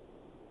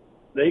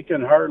 They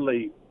can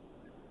hardly.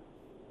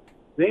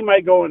 They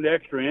might go into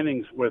extra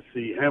innings with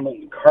the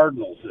Hamilton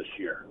Cardinals this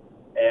year,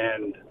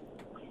 And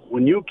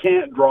when you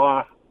can't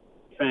draw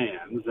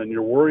fans and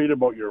you're worried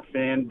about your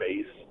fan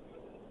base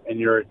and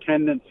your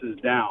attendance is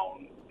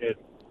down, it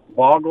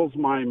boggles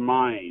my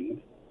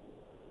mind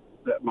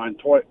that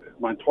Montoya,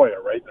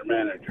 right, their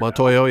manager,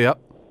 Montoya, yep.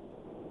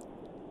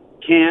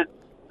 can't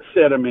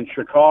sit him in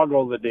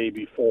Chicago the day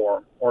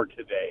before or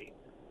today.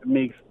 It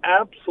makes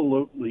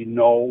absolutely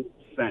no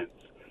sense.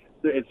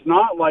 It's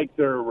not like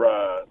the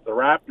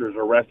Raptors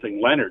are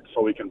resting Leonard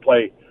so he can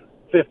play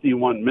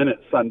 51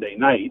 minutes Sunday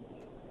night.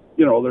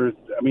 You know,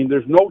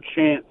 there's no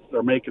chance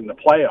they're making the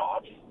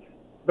playoffs.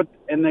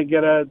 And they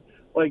get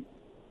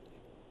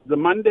the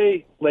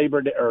Monday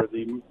Labor Day, or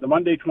the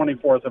Monday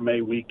 24th of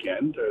May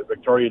weekend,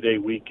 Victoria Day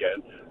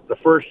weekend, the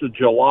 1st of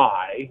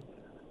July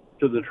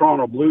to the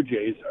Toronto Blue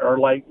Jays are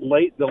like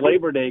the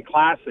Labor Day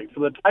Classic for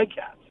the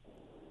Ticats.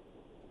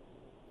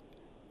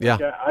 Yeah.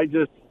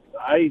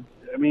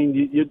 I mean,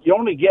 you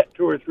only get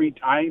 2 or 3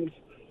 times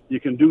you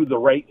can do the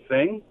right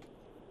thing,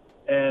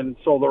 and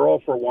so they're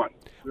all for one.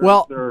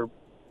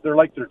 They're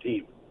like their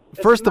team.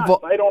 First of all,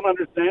 I don't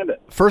understand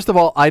it. First of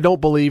all, I don't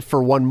believe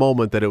for one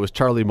moment that it was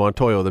Charlie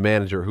Montoya, the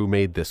manager, who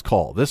made this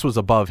call. This was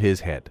above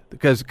his head.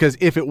 Because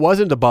if it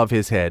wasn't above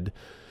his head,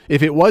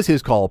 if it was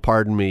his call,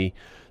 pardon me,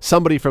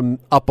 somebody from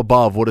up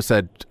above would have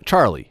said,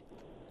 Charlie,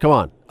 come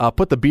on,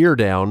 put the beer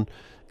down.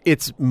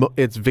 It's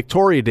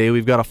Victoria Day.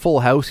 We've got a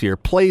full house here.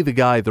 Play the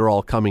guy they're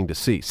all coming to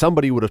see.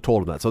 Somebody would have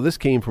told him that. So this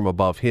came from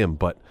above him.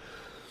 But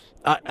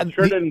it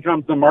sure didn't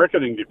come from the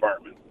marketing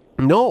department.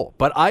 No,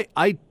 but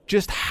I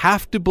just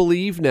have to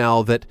believe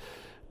now that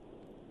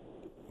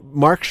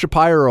Mark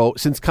Shapiro,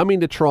 since coming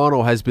to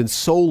Toronto, has been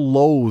so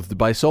loathed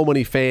by so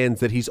many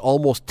fans that he's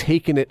almost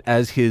taken it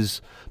as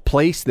his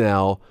place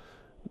now,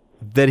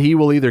 that he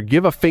will either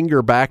give a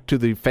finger back to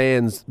the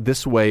fans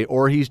this way,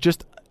 or he's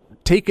just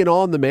taken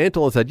on the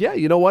mantle and said, yeah,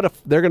 you know what,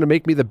 if they're going to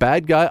make me the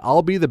bad guy,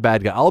 I'll be the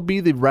bad guy. I'll be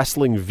the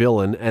wrestling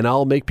villain, and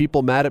I'll make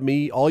people mad at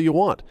me all you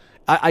want.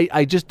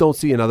 I just don't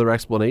see another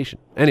explanation.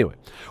 Anyway,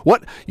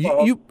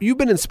 you've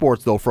been in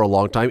sports though for a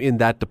long time in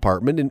that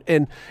department,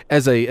 and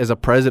as a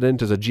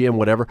president, as a GM,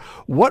 whatever.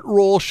 What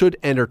role should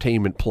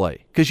entertainment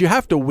play? Because you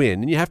have to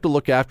win and you have to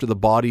look after the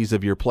bodies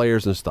of your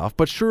players and stuff.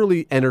 But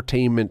surely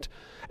entertainment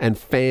and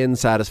fan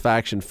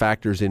satisfaction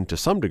factors in to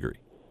some degree.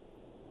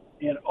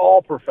 In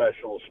all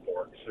professional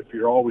sports, if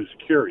you're always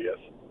curious,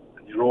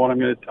 you know what I'm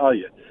going to tell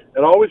you,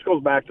 it always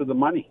goes back to the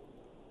money,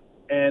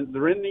 and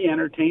they're in the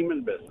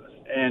entertainment business.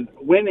 And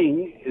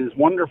winning is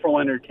wonderful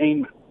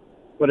entertainment.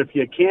 But if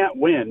you can't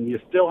win, you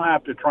still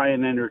have to try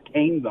and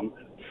entertain them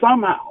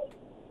somehow.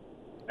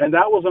 And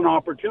that was an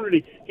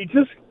opportunity. He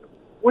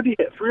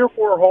hit 3 or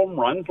 4 home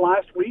runs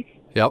last week?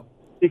 Yep.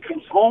 He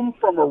comes home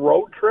from a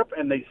road trip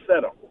and they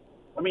sit him.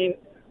 I mean,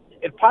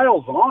 it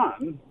piles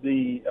on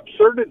the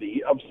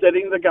absurdity of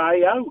sitting the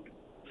guy out.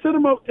 Sit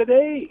him out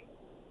today.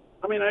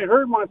 I mean, I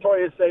heard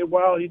Montoya say,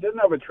 well, he didn't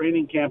have a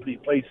training camp and he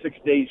played 6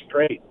 days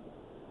straight.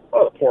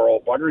 Oh, the poor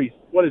old bugger.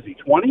 What is he,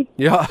 20?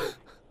 Yeah.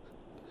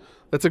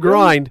 That's a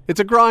grind. It's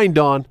a grind,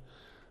 Don.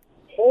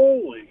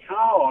 Holy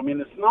cow. I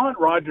mean, it's not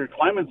Roger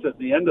Clemens at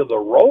the end of the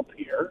rope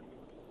here.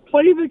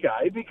 Play the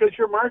guy because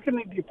your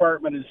marketing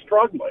department is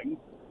struggling.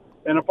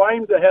 And if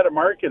I'm the head of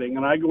marketing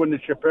and I go into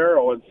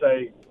Shapiro and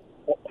say,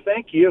 well,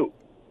 thank you.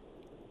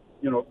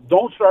 You know,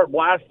 don't start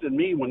blasting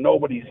me when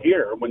nobody's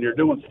here, when you're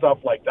doing stuff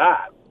like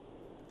that.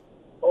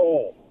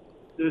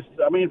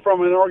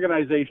 From an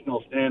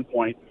organizational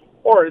standpoint,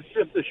 or it's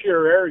just the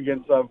sheer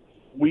arrogance of,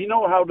 we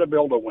know how to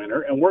build a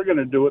winner, and we're going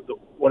to do it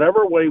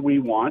whatever way we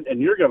want,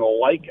 and you're going to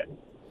like it.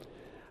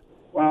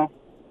 Well,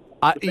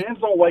 the fans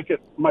don't like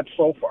it much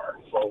so far,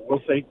 so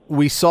we'll see.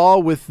 We saw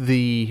with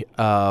the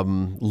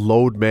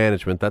load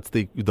management, that's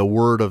the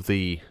word of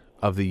the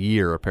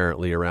year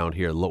apparently around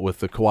here, with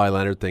the Kawhi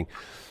Leonard thing.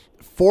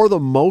 For the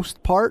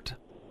most part,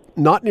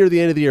 not near the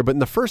end of the year, but in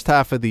the first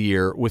half of the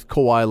year with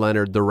Kawhi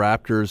Leonard, the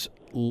Raptors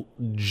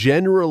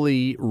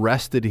generally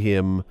rested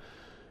him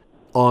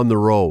on the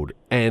road.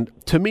 And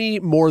to me,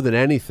 more than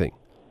anything,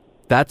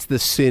 that's the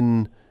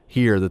sin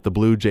here that the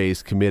Blue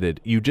Jays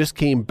committed. You just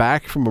came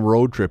back from a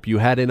road trip. You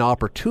had an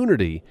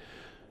opportunity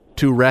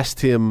to rest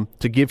him,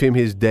 to give him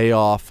his day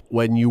off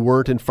when you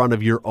weren't in front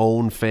of your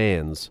own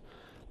fans.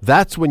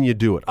 That's when you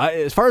do it.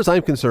 As far as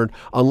I'm concerned,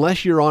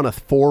 unless you're on a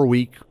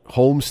 4-week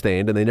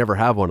homestand, and they never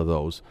have one of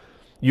those,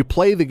 you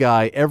play the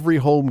guy every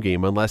home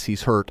game unless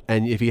he's hurt.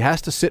 And if he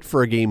has to sit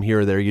for a game here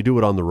or there, you do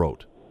it on the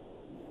road.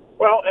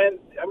 Well, and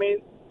I mean,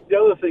 the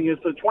other thing is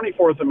the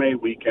 24th of May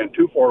weekend,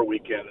 2-4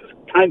 weekend, is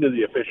kind of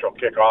the official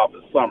kickoff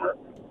of summer.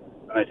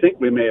 And I think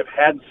we may have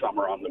had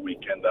summer on the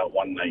weekend, that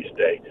one nice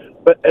day.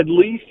 But at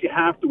least you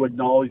have to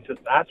acknowledge that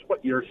that's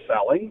what you're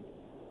selling,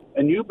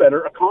 and you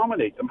better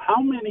accommodate them.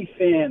 How many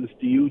fans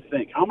do you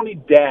think, how many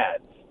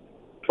dads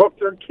took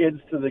their kids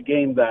to the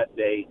game that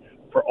day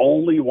for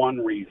only one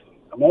reason?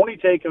 I'm only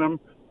taking them,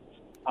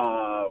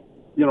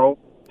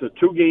 to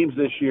 2 games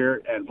this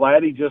year, and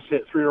Vladdy just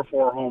hit 3 or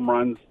 4 home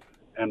runs,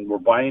 and we're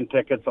buying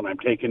tickets, and I'm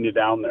taking you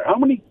down there. How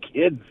many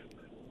kids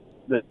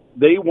that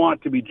they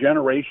want to be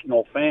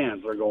generational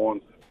fans are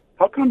going,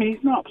 how come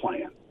he's not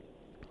playing?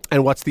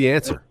 And what's the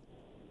answer?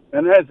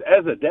 And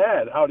as a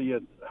dad, how do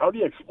you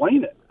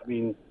explain it? I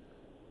mean,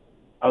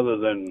 other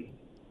than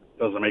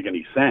doesn't make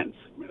any sense.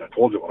 I mean, I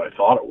told you what I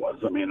thought it was.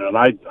 I mean, and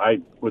I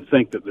would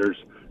think that there's,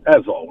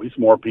 as always,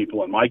 more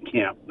people in my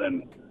camp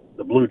than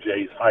the Blue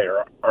Jays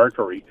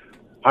hierarchy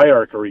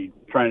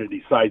trying to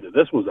decide that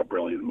this was a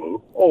brilliant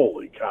move.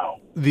 Holy cow.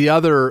 The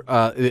other,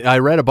 I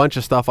read a bunch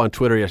of stuff on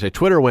Twitter yesterday.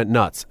 Twitter went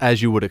nuts,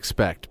 as you would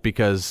expect,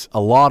 because a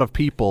lot of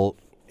people,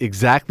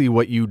 exactly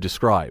what you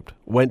described,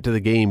 went to the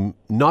game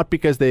not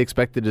because they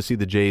expected to see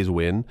the Jays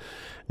win,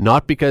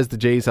 not because the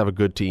Jays have a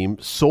good team,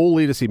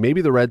 solely to see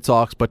maybe the Red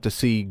Sox, but to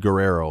see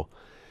Guerrero.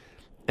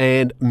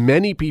 And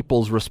many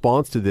people's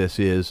response to this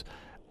is,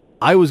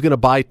 I was going to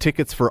buy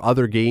tickets for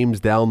other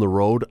games down the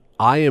road.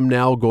 I am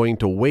now going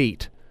to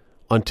wait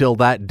until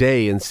that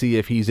day and see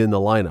if he's in the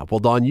lineup. Well,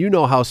 Don, you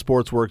know how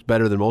sports works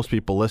better than most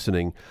people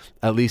listening,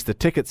 at least the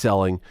ticket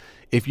selling.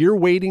 If you're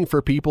waiting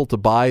for people to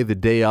buy the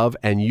day of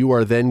and you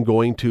are then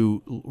going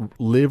to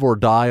live or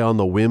die on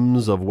the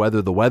whims of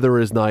whether the weather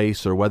is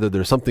nice or whether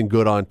there's something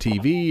good on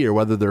TV or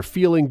whether they're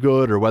feeling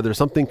good or whether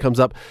something comes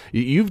up,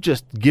 you've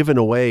just given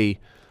away,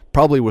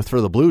 probably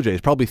for the Blue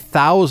Jays, probably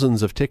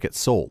thousands of tickets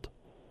sold.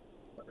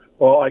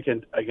 Well, I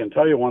can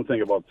tell you one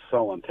thing about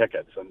selling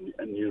tickets,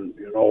 and you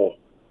know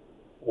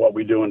what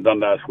we do in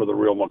Dundas with the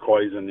Real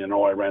McCoys, and you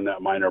know I ran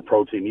that minor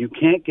pro team. You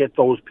can't get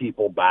those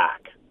people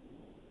back.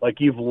 Like,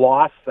 you've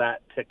lost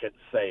that ticket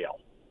sale.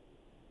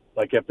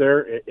 Like, if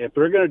they're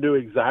going to do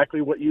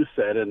exactly what you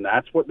said, and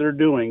that's what they're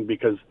doing,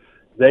 because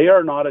they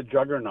are not a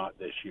juggernaut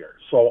this year.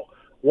 So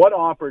what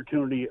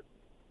opportunity?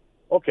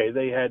 Okay,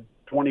 they had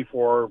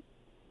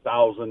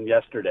 24,000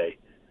 yesterday.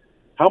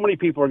 How many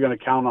people are going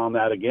to count on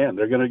that again?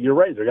 You're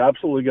right. They're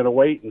absolutely going to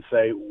wait and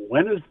say,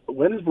 when is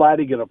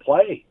Vladdy going to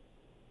play?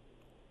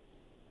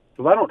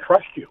 Because I don't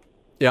trust you.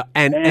 Yeah,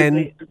 and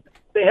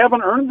they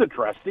haven't earned the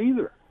trust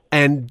either.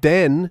 And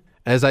then,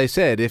 as I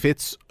said, if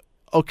it's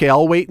okay,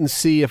 I'll wait and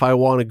see if I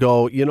want to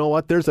go. You know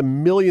what? There's a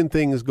million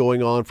things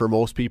going on for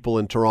most people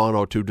in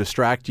Toronto to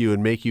distract you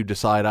and make you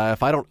decide,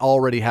 if I don't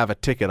already have a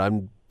ticket,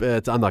 I'm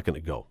not going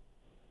to go.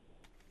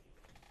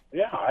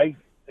 Yeah,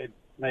 it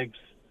makes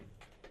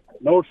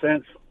no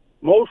sense,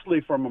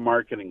 mostly from a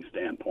marketing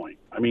standpoint.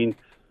 I mean,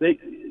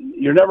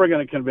 you're never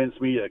going to convince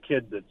me a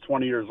kid that's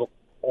 20 years old,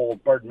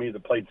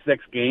 that played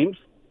 6 games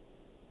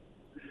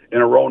in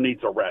a row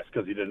needs a rest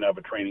because he didn't have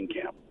a training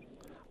camp.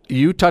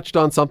 You touched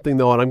on something,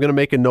 though, and I'm going to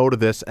make a note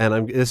of this,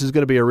 and this is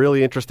going to be a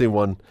really interesting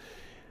one.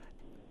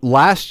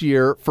 Last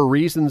year, for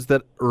reasons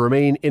that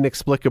remain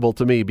inexplicable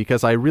to me,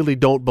 because I really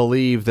don't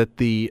believe that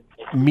the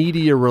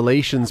media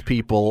relations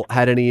people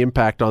had any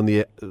impact on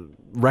the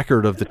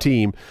record of the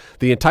team,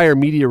 the entire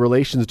media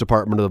relations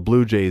department of the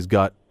Blue Jays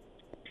got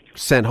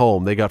sent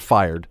home. They got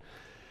fired.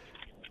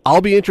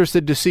 I'll be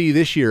interested to see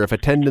this year if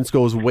attendance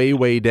goes way,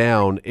 way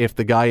down, if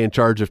the guy in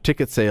charge of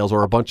ticket sales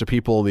or a bunch of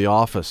people in the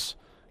office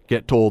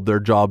get told their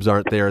jobs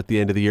aren't there at the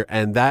end of the year.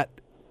 And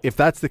if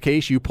that's the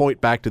case, you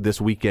point back to this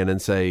weekend and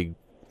say,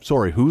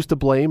 sorry, who's to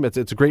blame? It's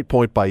a great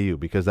point by you,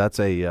 because that's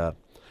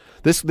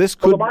this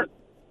could...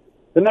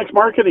 The next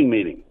marketing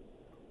meeting.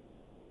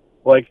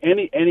 Like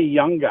any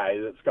young guy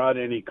that's got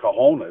any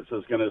cojones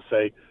is going to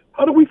say,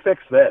 how do we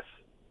fix this?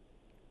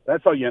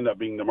 That's how you end up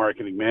being the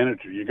marketing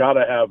manager. You got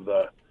to have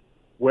the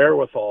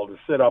wherewithal to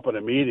sit up in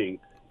a meeting.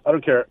 I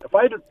don't care.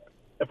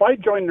 If I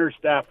joined their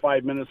staff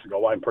 5 minutes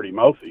ago, I'm pretty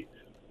mouthy,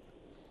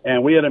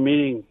 and we had a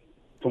meeting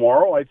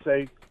tomorrow, I'd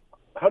say,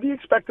 how do you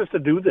expect us to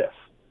do this?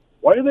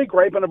 Why are they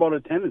griping about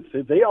attendance?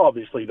 They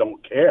obviously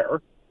don't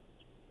care.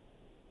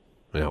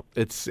 Yeah,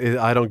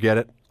 I don't get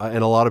it,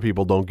 and a lot of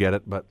people don't get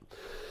it, but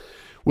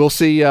we'll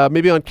see.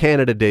 Maybe on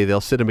Canada Day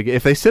they'll sit him again.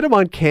 If they sit him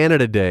on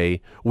Canada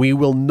Day, we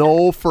will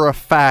know for a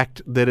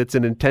fact that it's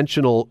an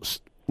intentional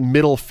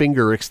middle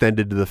finger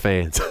extended to the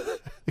fans,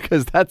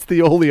 because that's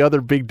the only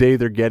other big day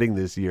they're getting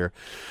this year.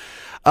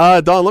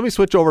 Don, let me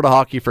switch over to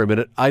hockey for a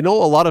minute. I know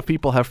a lot of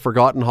people have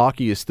forgotten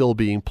hockey is still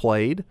being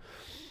played.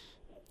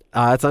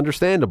 It's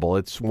understandable.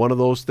 It's one of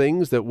those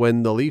things that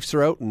when the Leafs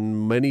are out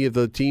and many of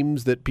the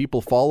teams that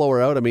people follow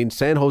are out, I mean,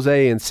 San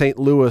Jose and St.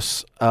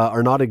 Louis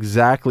are not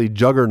exactly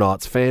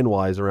juggernauts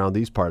fan-wise around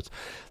these parts.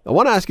 I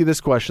want to ask you this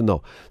question,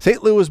 though.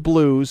 St. Louis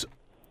Blues,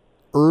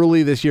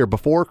 early this year,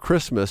 before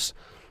Christmas,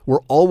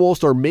 were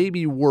almost or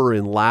maybe were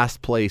in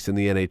last place in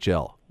the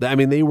NHL. I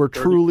mean, they were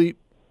truly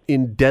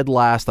in dead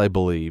last, I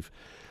believe.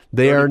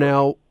 They are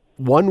now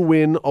one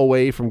win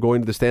away from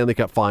going to the Stanley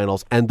Cup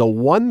Finals, and the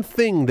one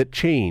thing that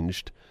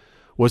changed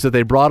was that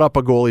they brought up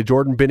a goalie,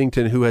 Jordan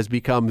Binnington, who has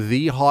become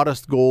the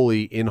hottest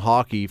goalie in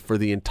hockey for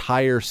the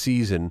entire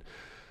season.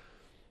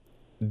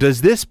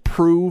 Does this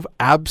prove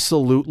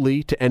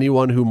absolutely to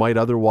anyone who might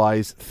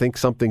otherwise think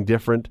something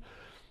different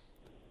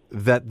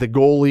that the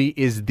goalie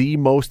is the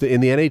most, in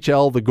the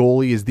NHL, the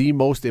goalie is the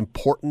most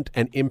important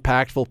and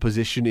impactful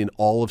position in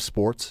all of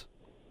sports?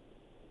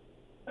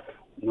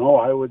 No,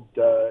 I would.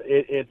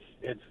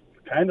 It's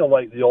kind of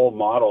like the old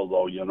model,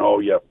 though. You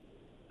know,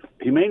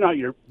 he may not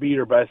be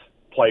your best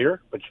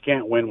player, but you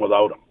can't win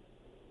without him.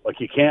 Like,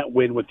 you can't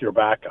win with your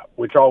backup,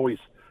 which always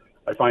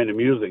I find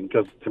amusing,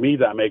 because to me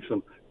that makes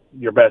him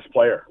your best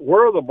player.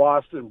 Where are the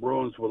Boston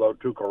Bruins without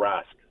Tuukka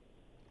Rask?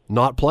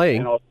 Not playing.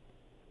 You know,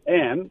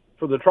 and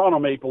for the Toronto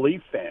Maple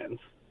Leaf fans,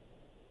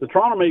 the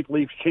Toronto Maple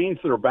Leafs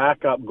changed their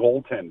backup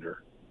goaltender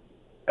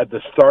at the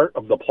start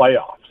of the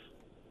playoffs.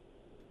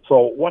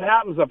 So what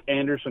happens if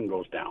Anderson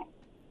goes down?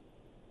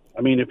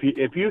 I mean,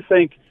 if you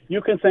think,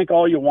 you can think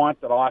all you want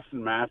that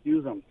Austin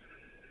Matthews,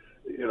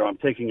 I'm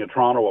taking a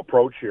Toronto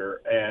approach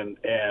here,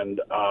 and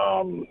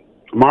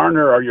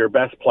Marner are your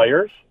best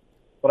players.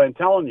 But I'm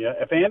telling you,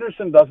 if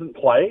Anderson doesn't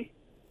play,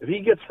 if he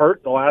gets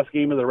hurt the last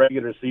game of the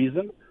regular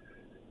season,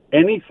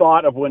 any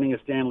thought of winning a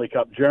Stanley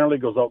Cup generally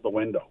goes out the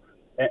window.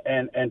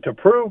 And to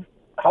prove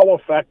how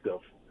effective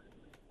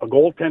a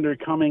goaltender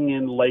coming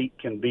in late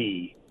can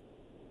be,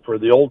 for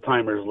the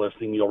old-timers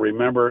listening, you'll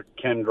remember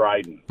Ken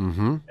Dryden.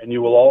 Mm-hmm. And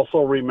you will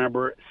also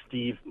remember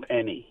Steve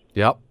Penny.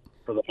 Yep.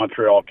 For the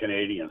Montreal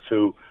Canadiens,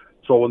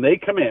 so when they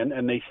come in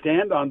and they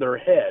stand on their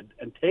head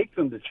and take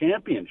them to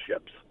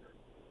championships,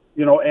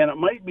 and it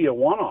might be a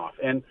one-off.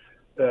 And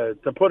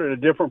to put it in a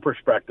different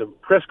perspective,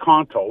 Chris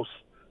Kontos,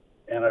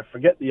 and I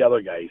forget the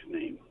other guy's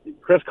name.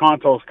 Chris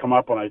Kontos come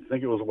up, and I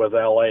think it was with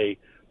L.A.,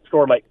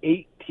 scored like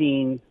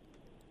 18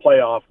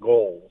 playoff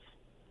goals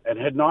and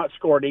had not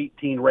scored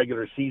 18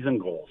 regular season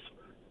goals.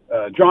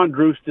 John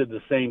Druce did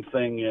the same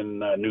thing in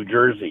New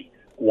Jersey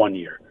one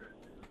year.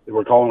 They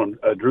were calling him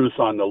Druce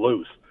on the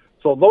loose.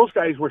 So those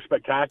guys were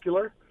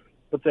spectacular,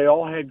 but they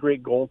all had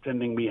great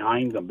goaltending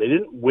behind them. They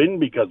didn't win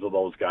because of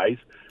those guys.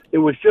 It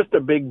was just a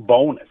big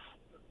bonus.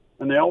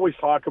 And they always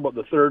talk about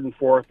the third and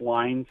fourth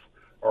lines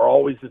are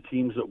always the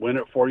teams that win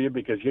it for you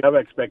because you have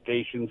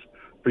expectations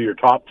for your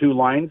top two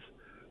lines.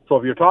 So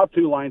if your top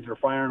two lines are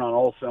firing on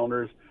all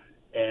cylinders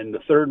and the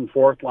third and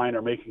fourth line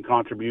are making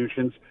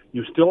contributions,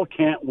 you still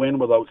can't win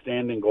with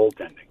outstanding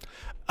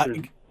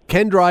goaltending.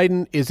 Ken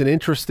Dryden is an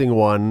interesting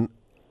one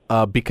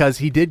because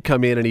he did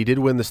come in and he did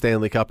win the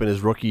Stanley Cup in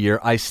his rookie year.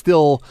 I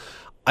still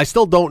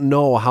don't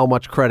know how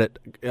much credit.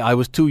 I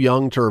was too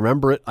young to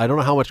remember it. I don't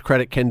know how much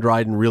credit Ken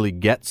Dryden really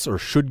gets or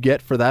should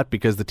get for that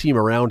because the team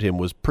around him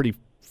was pretty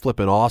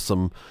flippin'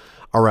 awesome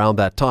around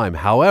that time.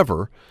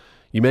 However,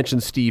 you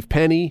mentioned Steve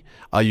Penny.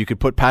 You could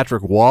put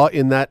Patrick Waugh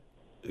in that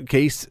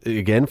case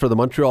again for the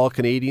Montreal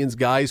Canadiens,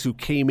 guys who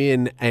came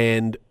in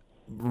and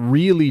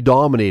really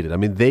dominated. I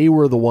mean, they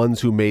were the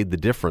ones who made the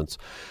difference.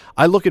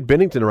 I look at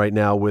Binnington right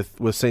now with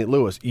St.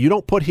 Louis. You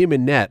don't put him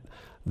in net,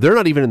 they're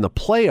not even in the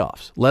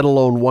playoffs, let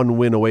alone one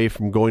win away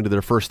from going to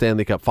their first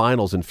Stanley Cup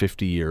Finals in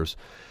 50 years.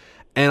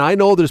 And I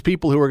know there's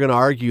people who are going to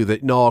argue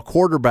that, no, a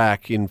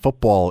quarterback in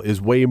football is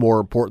way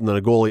more important than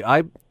a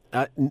goalie.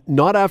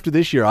 Not after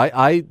this year.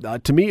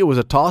 To me, it was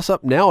a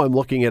toss-up. Now I'm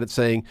looking at it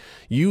saying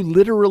you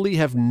literally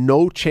have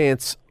no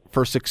chance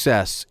for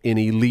success in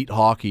elite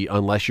hockey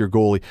unless your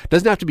goalie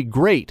doesn't have to be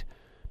great,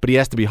 but he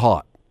has to be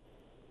hot.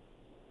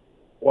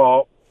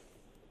 Well,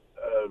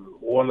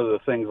 one of the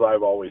things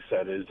I've always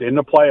said is in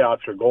the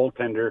playoffs, your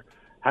goaltender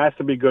has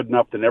to be good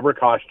enough to never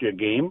cost you a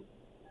game,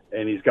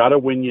 and he's got to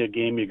win you a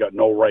game you got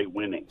no right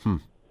winning.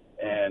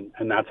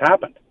 And that's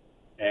happened.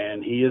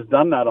 And he has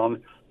done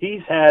that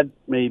he's had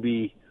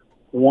maybe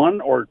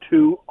one or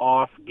two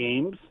off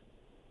games,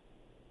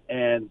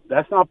 and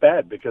that's not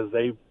bad because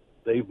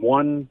they've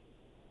won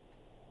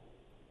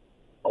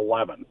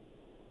 11.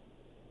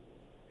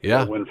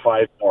 Yeah. Win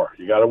 5 more.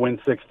 You got to win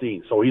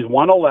 16. So he's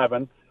won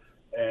 11,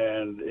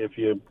 and if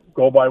you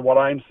go by what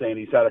I'm saying,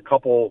 he's had a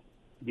couple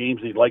games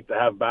he'd like to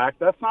have back.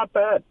 That's not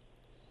bad.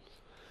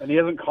 And he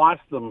hasn't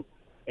cost them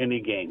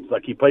any games.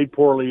 Like he played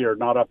poorly or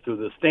not up to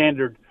the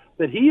standard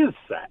that he has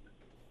set.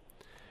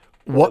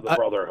 The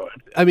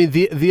brotherhood. I mean,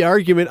 the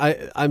argument,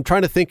 I'm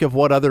trying to think of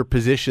what other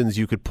positions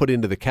you could put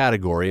into the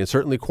category, and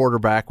certainly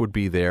quarterback would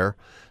be there.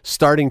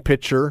 Starting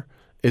pitcher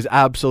is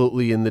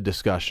absolutely in the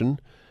discussion.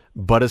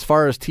 But as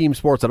far as team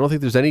sports, I don't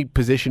think there's any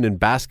position in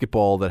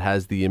basketball that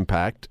has the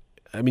impact.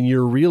 I mean,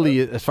 you're really,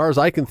 as far as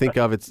I can think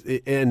of,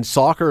 in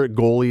soccer,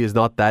 goalie is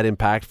not that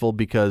impactful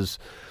because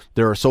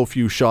there are so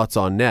few shots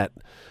on net.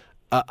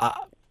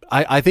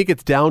 I think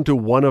it's down to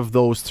one of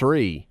those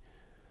three.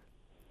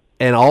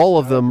 And all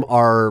of them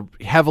are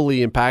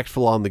heavily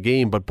impactful on the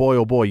game. But boy,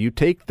 oh boy, you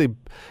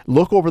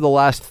look over the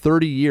last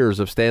 30 years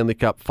of Stanley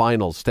Cup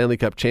finals, Stanley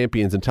Cup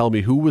champions, and tell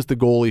me who was the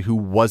goalie who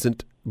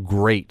wasn't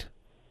great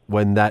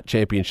when that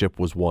championship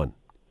was won.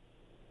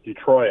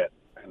 Detroit.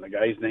 And the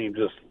guy's name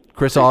just...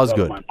 Chris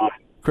Osgood.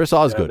 Chris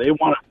Osgood. Yeah,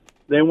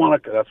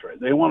 that's right.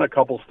 They won a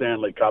couple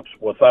Stanley Cups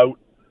without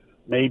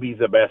maybe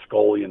the best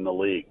goalie in the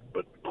league,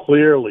 but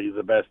clearly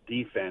the best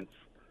defense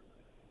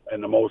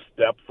and the most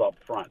depth up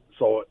front.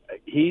 So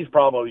he's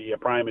probably a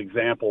prime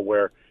example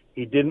where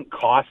he didn't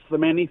cost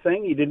them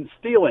anything. He didn't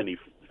steal any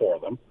for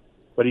them,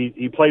 but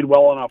he played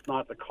well enough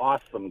not to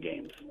cost them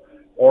games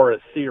or a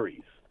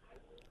series.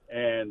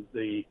 And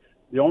the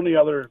only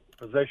other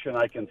position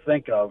I can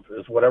think of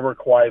is whatever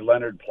Kawhi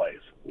Leonard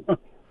plays.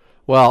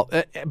 Well,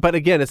 but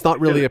again, it's not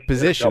really a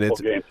position.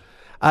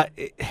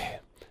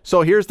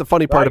 So here's the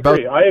funny part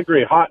about... I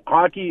agree.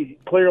 Hockey,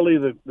 clearly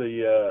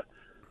the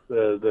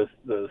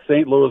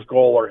St. Louis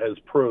goaler has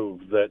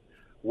proved that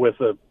with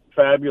a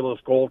fabulous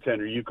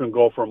goaltender, you can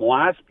go from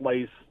last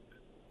place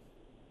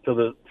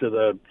to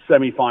the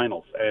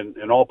semifinals, and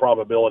in all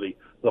probability,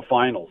 the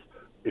finals,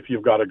 if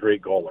you've got a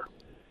great goaler.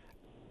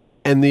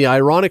 And the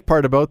ironic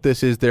part about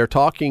this is they're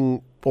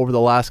talking over the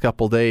last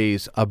couple of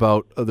days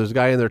about there's a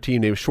guy in their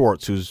team named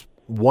Schwartz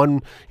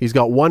he's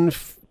got one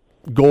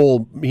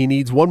goal. He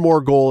needs one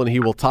more goal, and he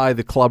will tie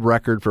the club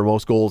record for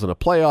most goals in a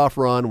playoff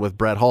run with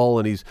Brett Hull.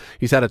 And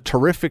he's had a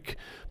terrific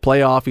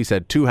playoff. He's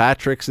had 2 hat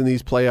tricks in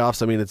these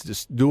playoffs. I mean, it's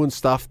just doing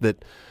stuff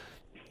that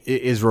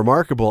is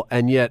remarkable.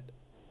 And yet,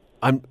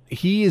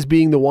 he is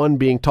being the one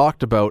being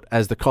talked about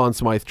as the Conn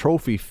Smythe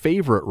Trophy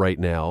favorite right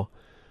now.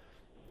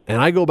 And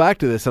I go back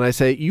to this and I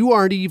say, you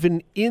aren't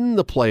even in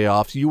the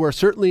playoffs. You are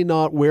certainly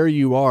not where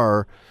you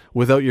are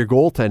without your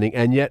goaltending.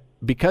 And yet,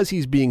 because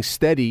he's being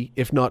steady,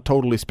 if not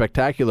totally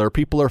spectacular,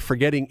 people are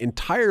forgetting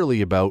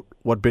entirely about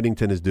what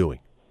Binnington is doing.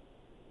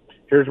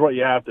 Here's what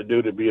you have to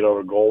do to beat out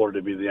a goaler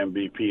to be the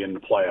MVP in the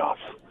playoffs.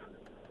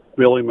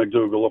 Billy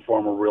McDougall, a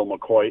former Real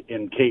McCoy,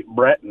 in Cape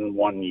Breton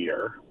one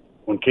year,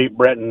 when Cape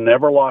Breton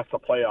never lost a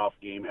playoff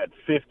game, had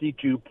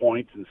 52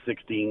 points in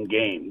 16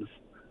 games.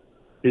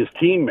 His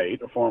teammate,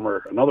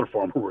 another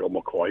former Real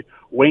McCoy,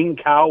 Wayne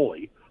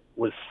Cowley,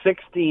 was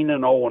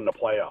 16-0 in the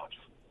playoffs.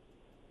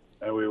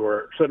 And we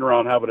were sitting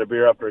around having a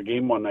beer after a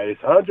game one night. He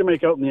said, "How'd you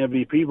make out in the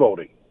MVP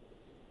voting?"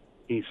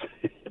 He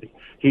said,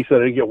 "I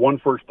didn't get one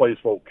first place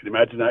vote." Can you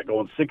imagine that,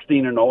 going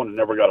 16-0 and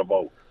never got a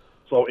vote?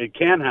 So it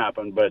can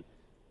happen, but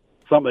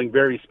something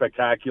very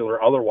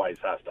spectacular otherwise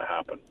has to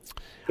happen.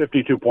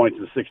 52 points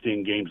in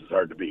 16 games is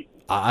hard to beat.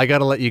 I got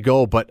to let you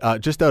go, but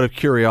just out of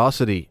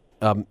curiosity,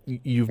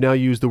 you've now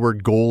used the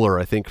word goaler,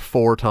 I think,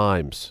 4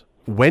 times.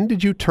 When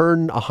did you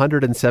turn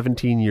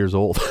 117 years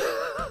old?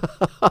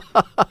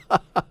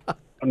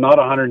 I'm not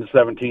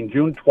 117.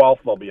 June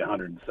 12th, I'll be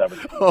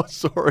 117. Oh,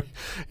 sorry.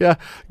 Yeah,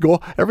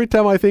 every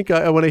time I think,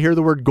 when I hear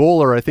the word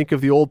goaler, I think of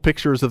the old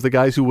pictures of the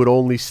guys who would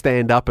only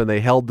stand up and they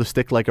held the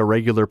stick like a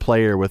regular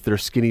player with their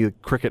skinny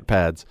cricket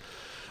pads.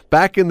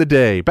 Back in the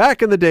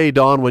day,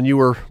 Don, when you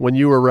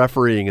were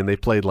refereeing and they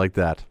played like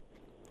that.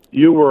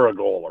 You were a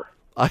goaler.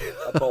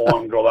 That's how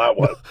long ago that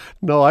was.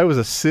 No, I was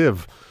a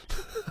sieve.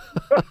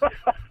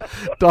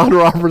 Don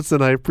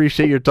Robertson, I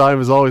appreciate your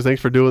time as always.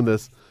 Thanks for doing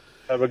this.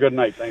 Have a good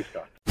night. Thanks,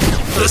 Scott.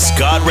 The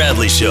Scott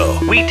Radley Show,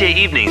 weekday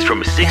evenings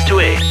from 6 to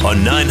 8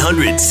 on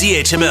 900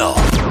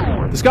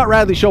 CHML. The Scott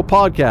Radley Show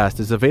podcast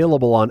is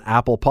available on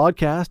Apple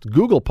Podcast,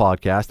 Google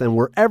Podcast, and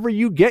wherever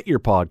you get your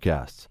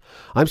podcasts.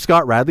 I'm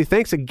Scott Radley.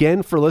 Thanks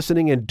again for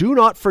listening, and do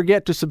not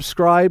forget to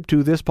subscribe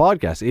to this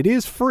podcast. It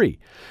is free.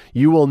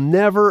 You will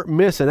never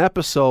miss an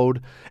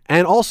episode,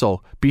 and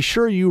also be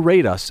sure you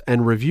rate us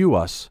and review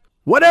us.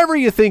 Whatever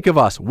you think of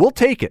us, we'll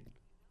take it.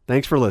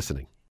 Thanks for listening.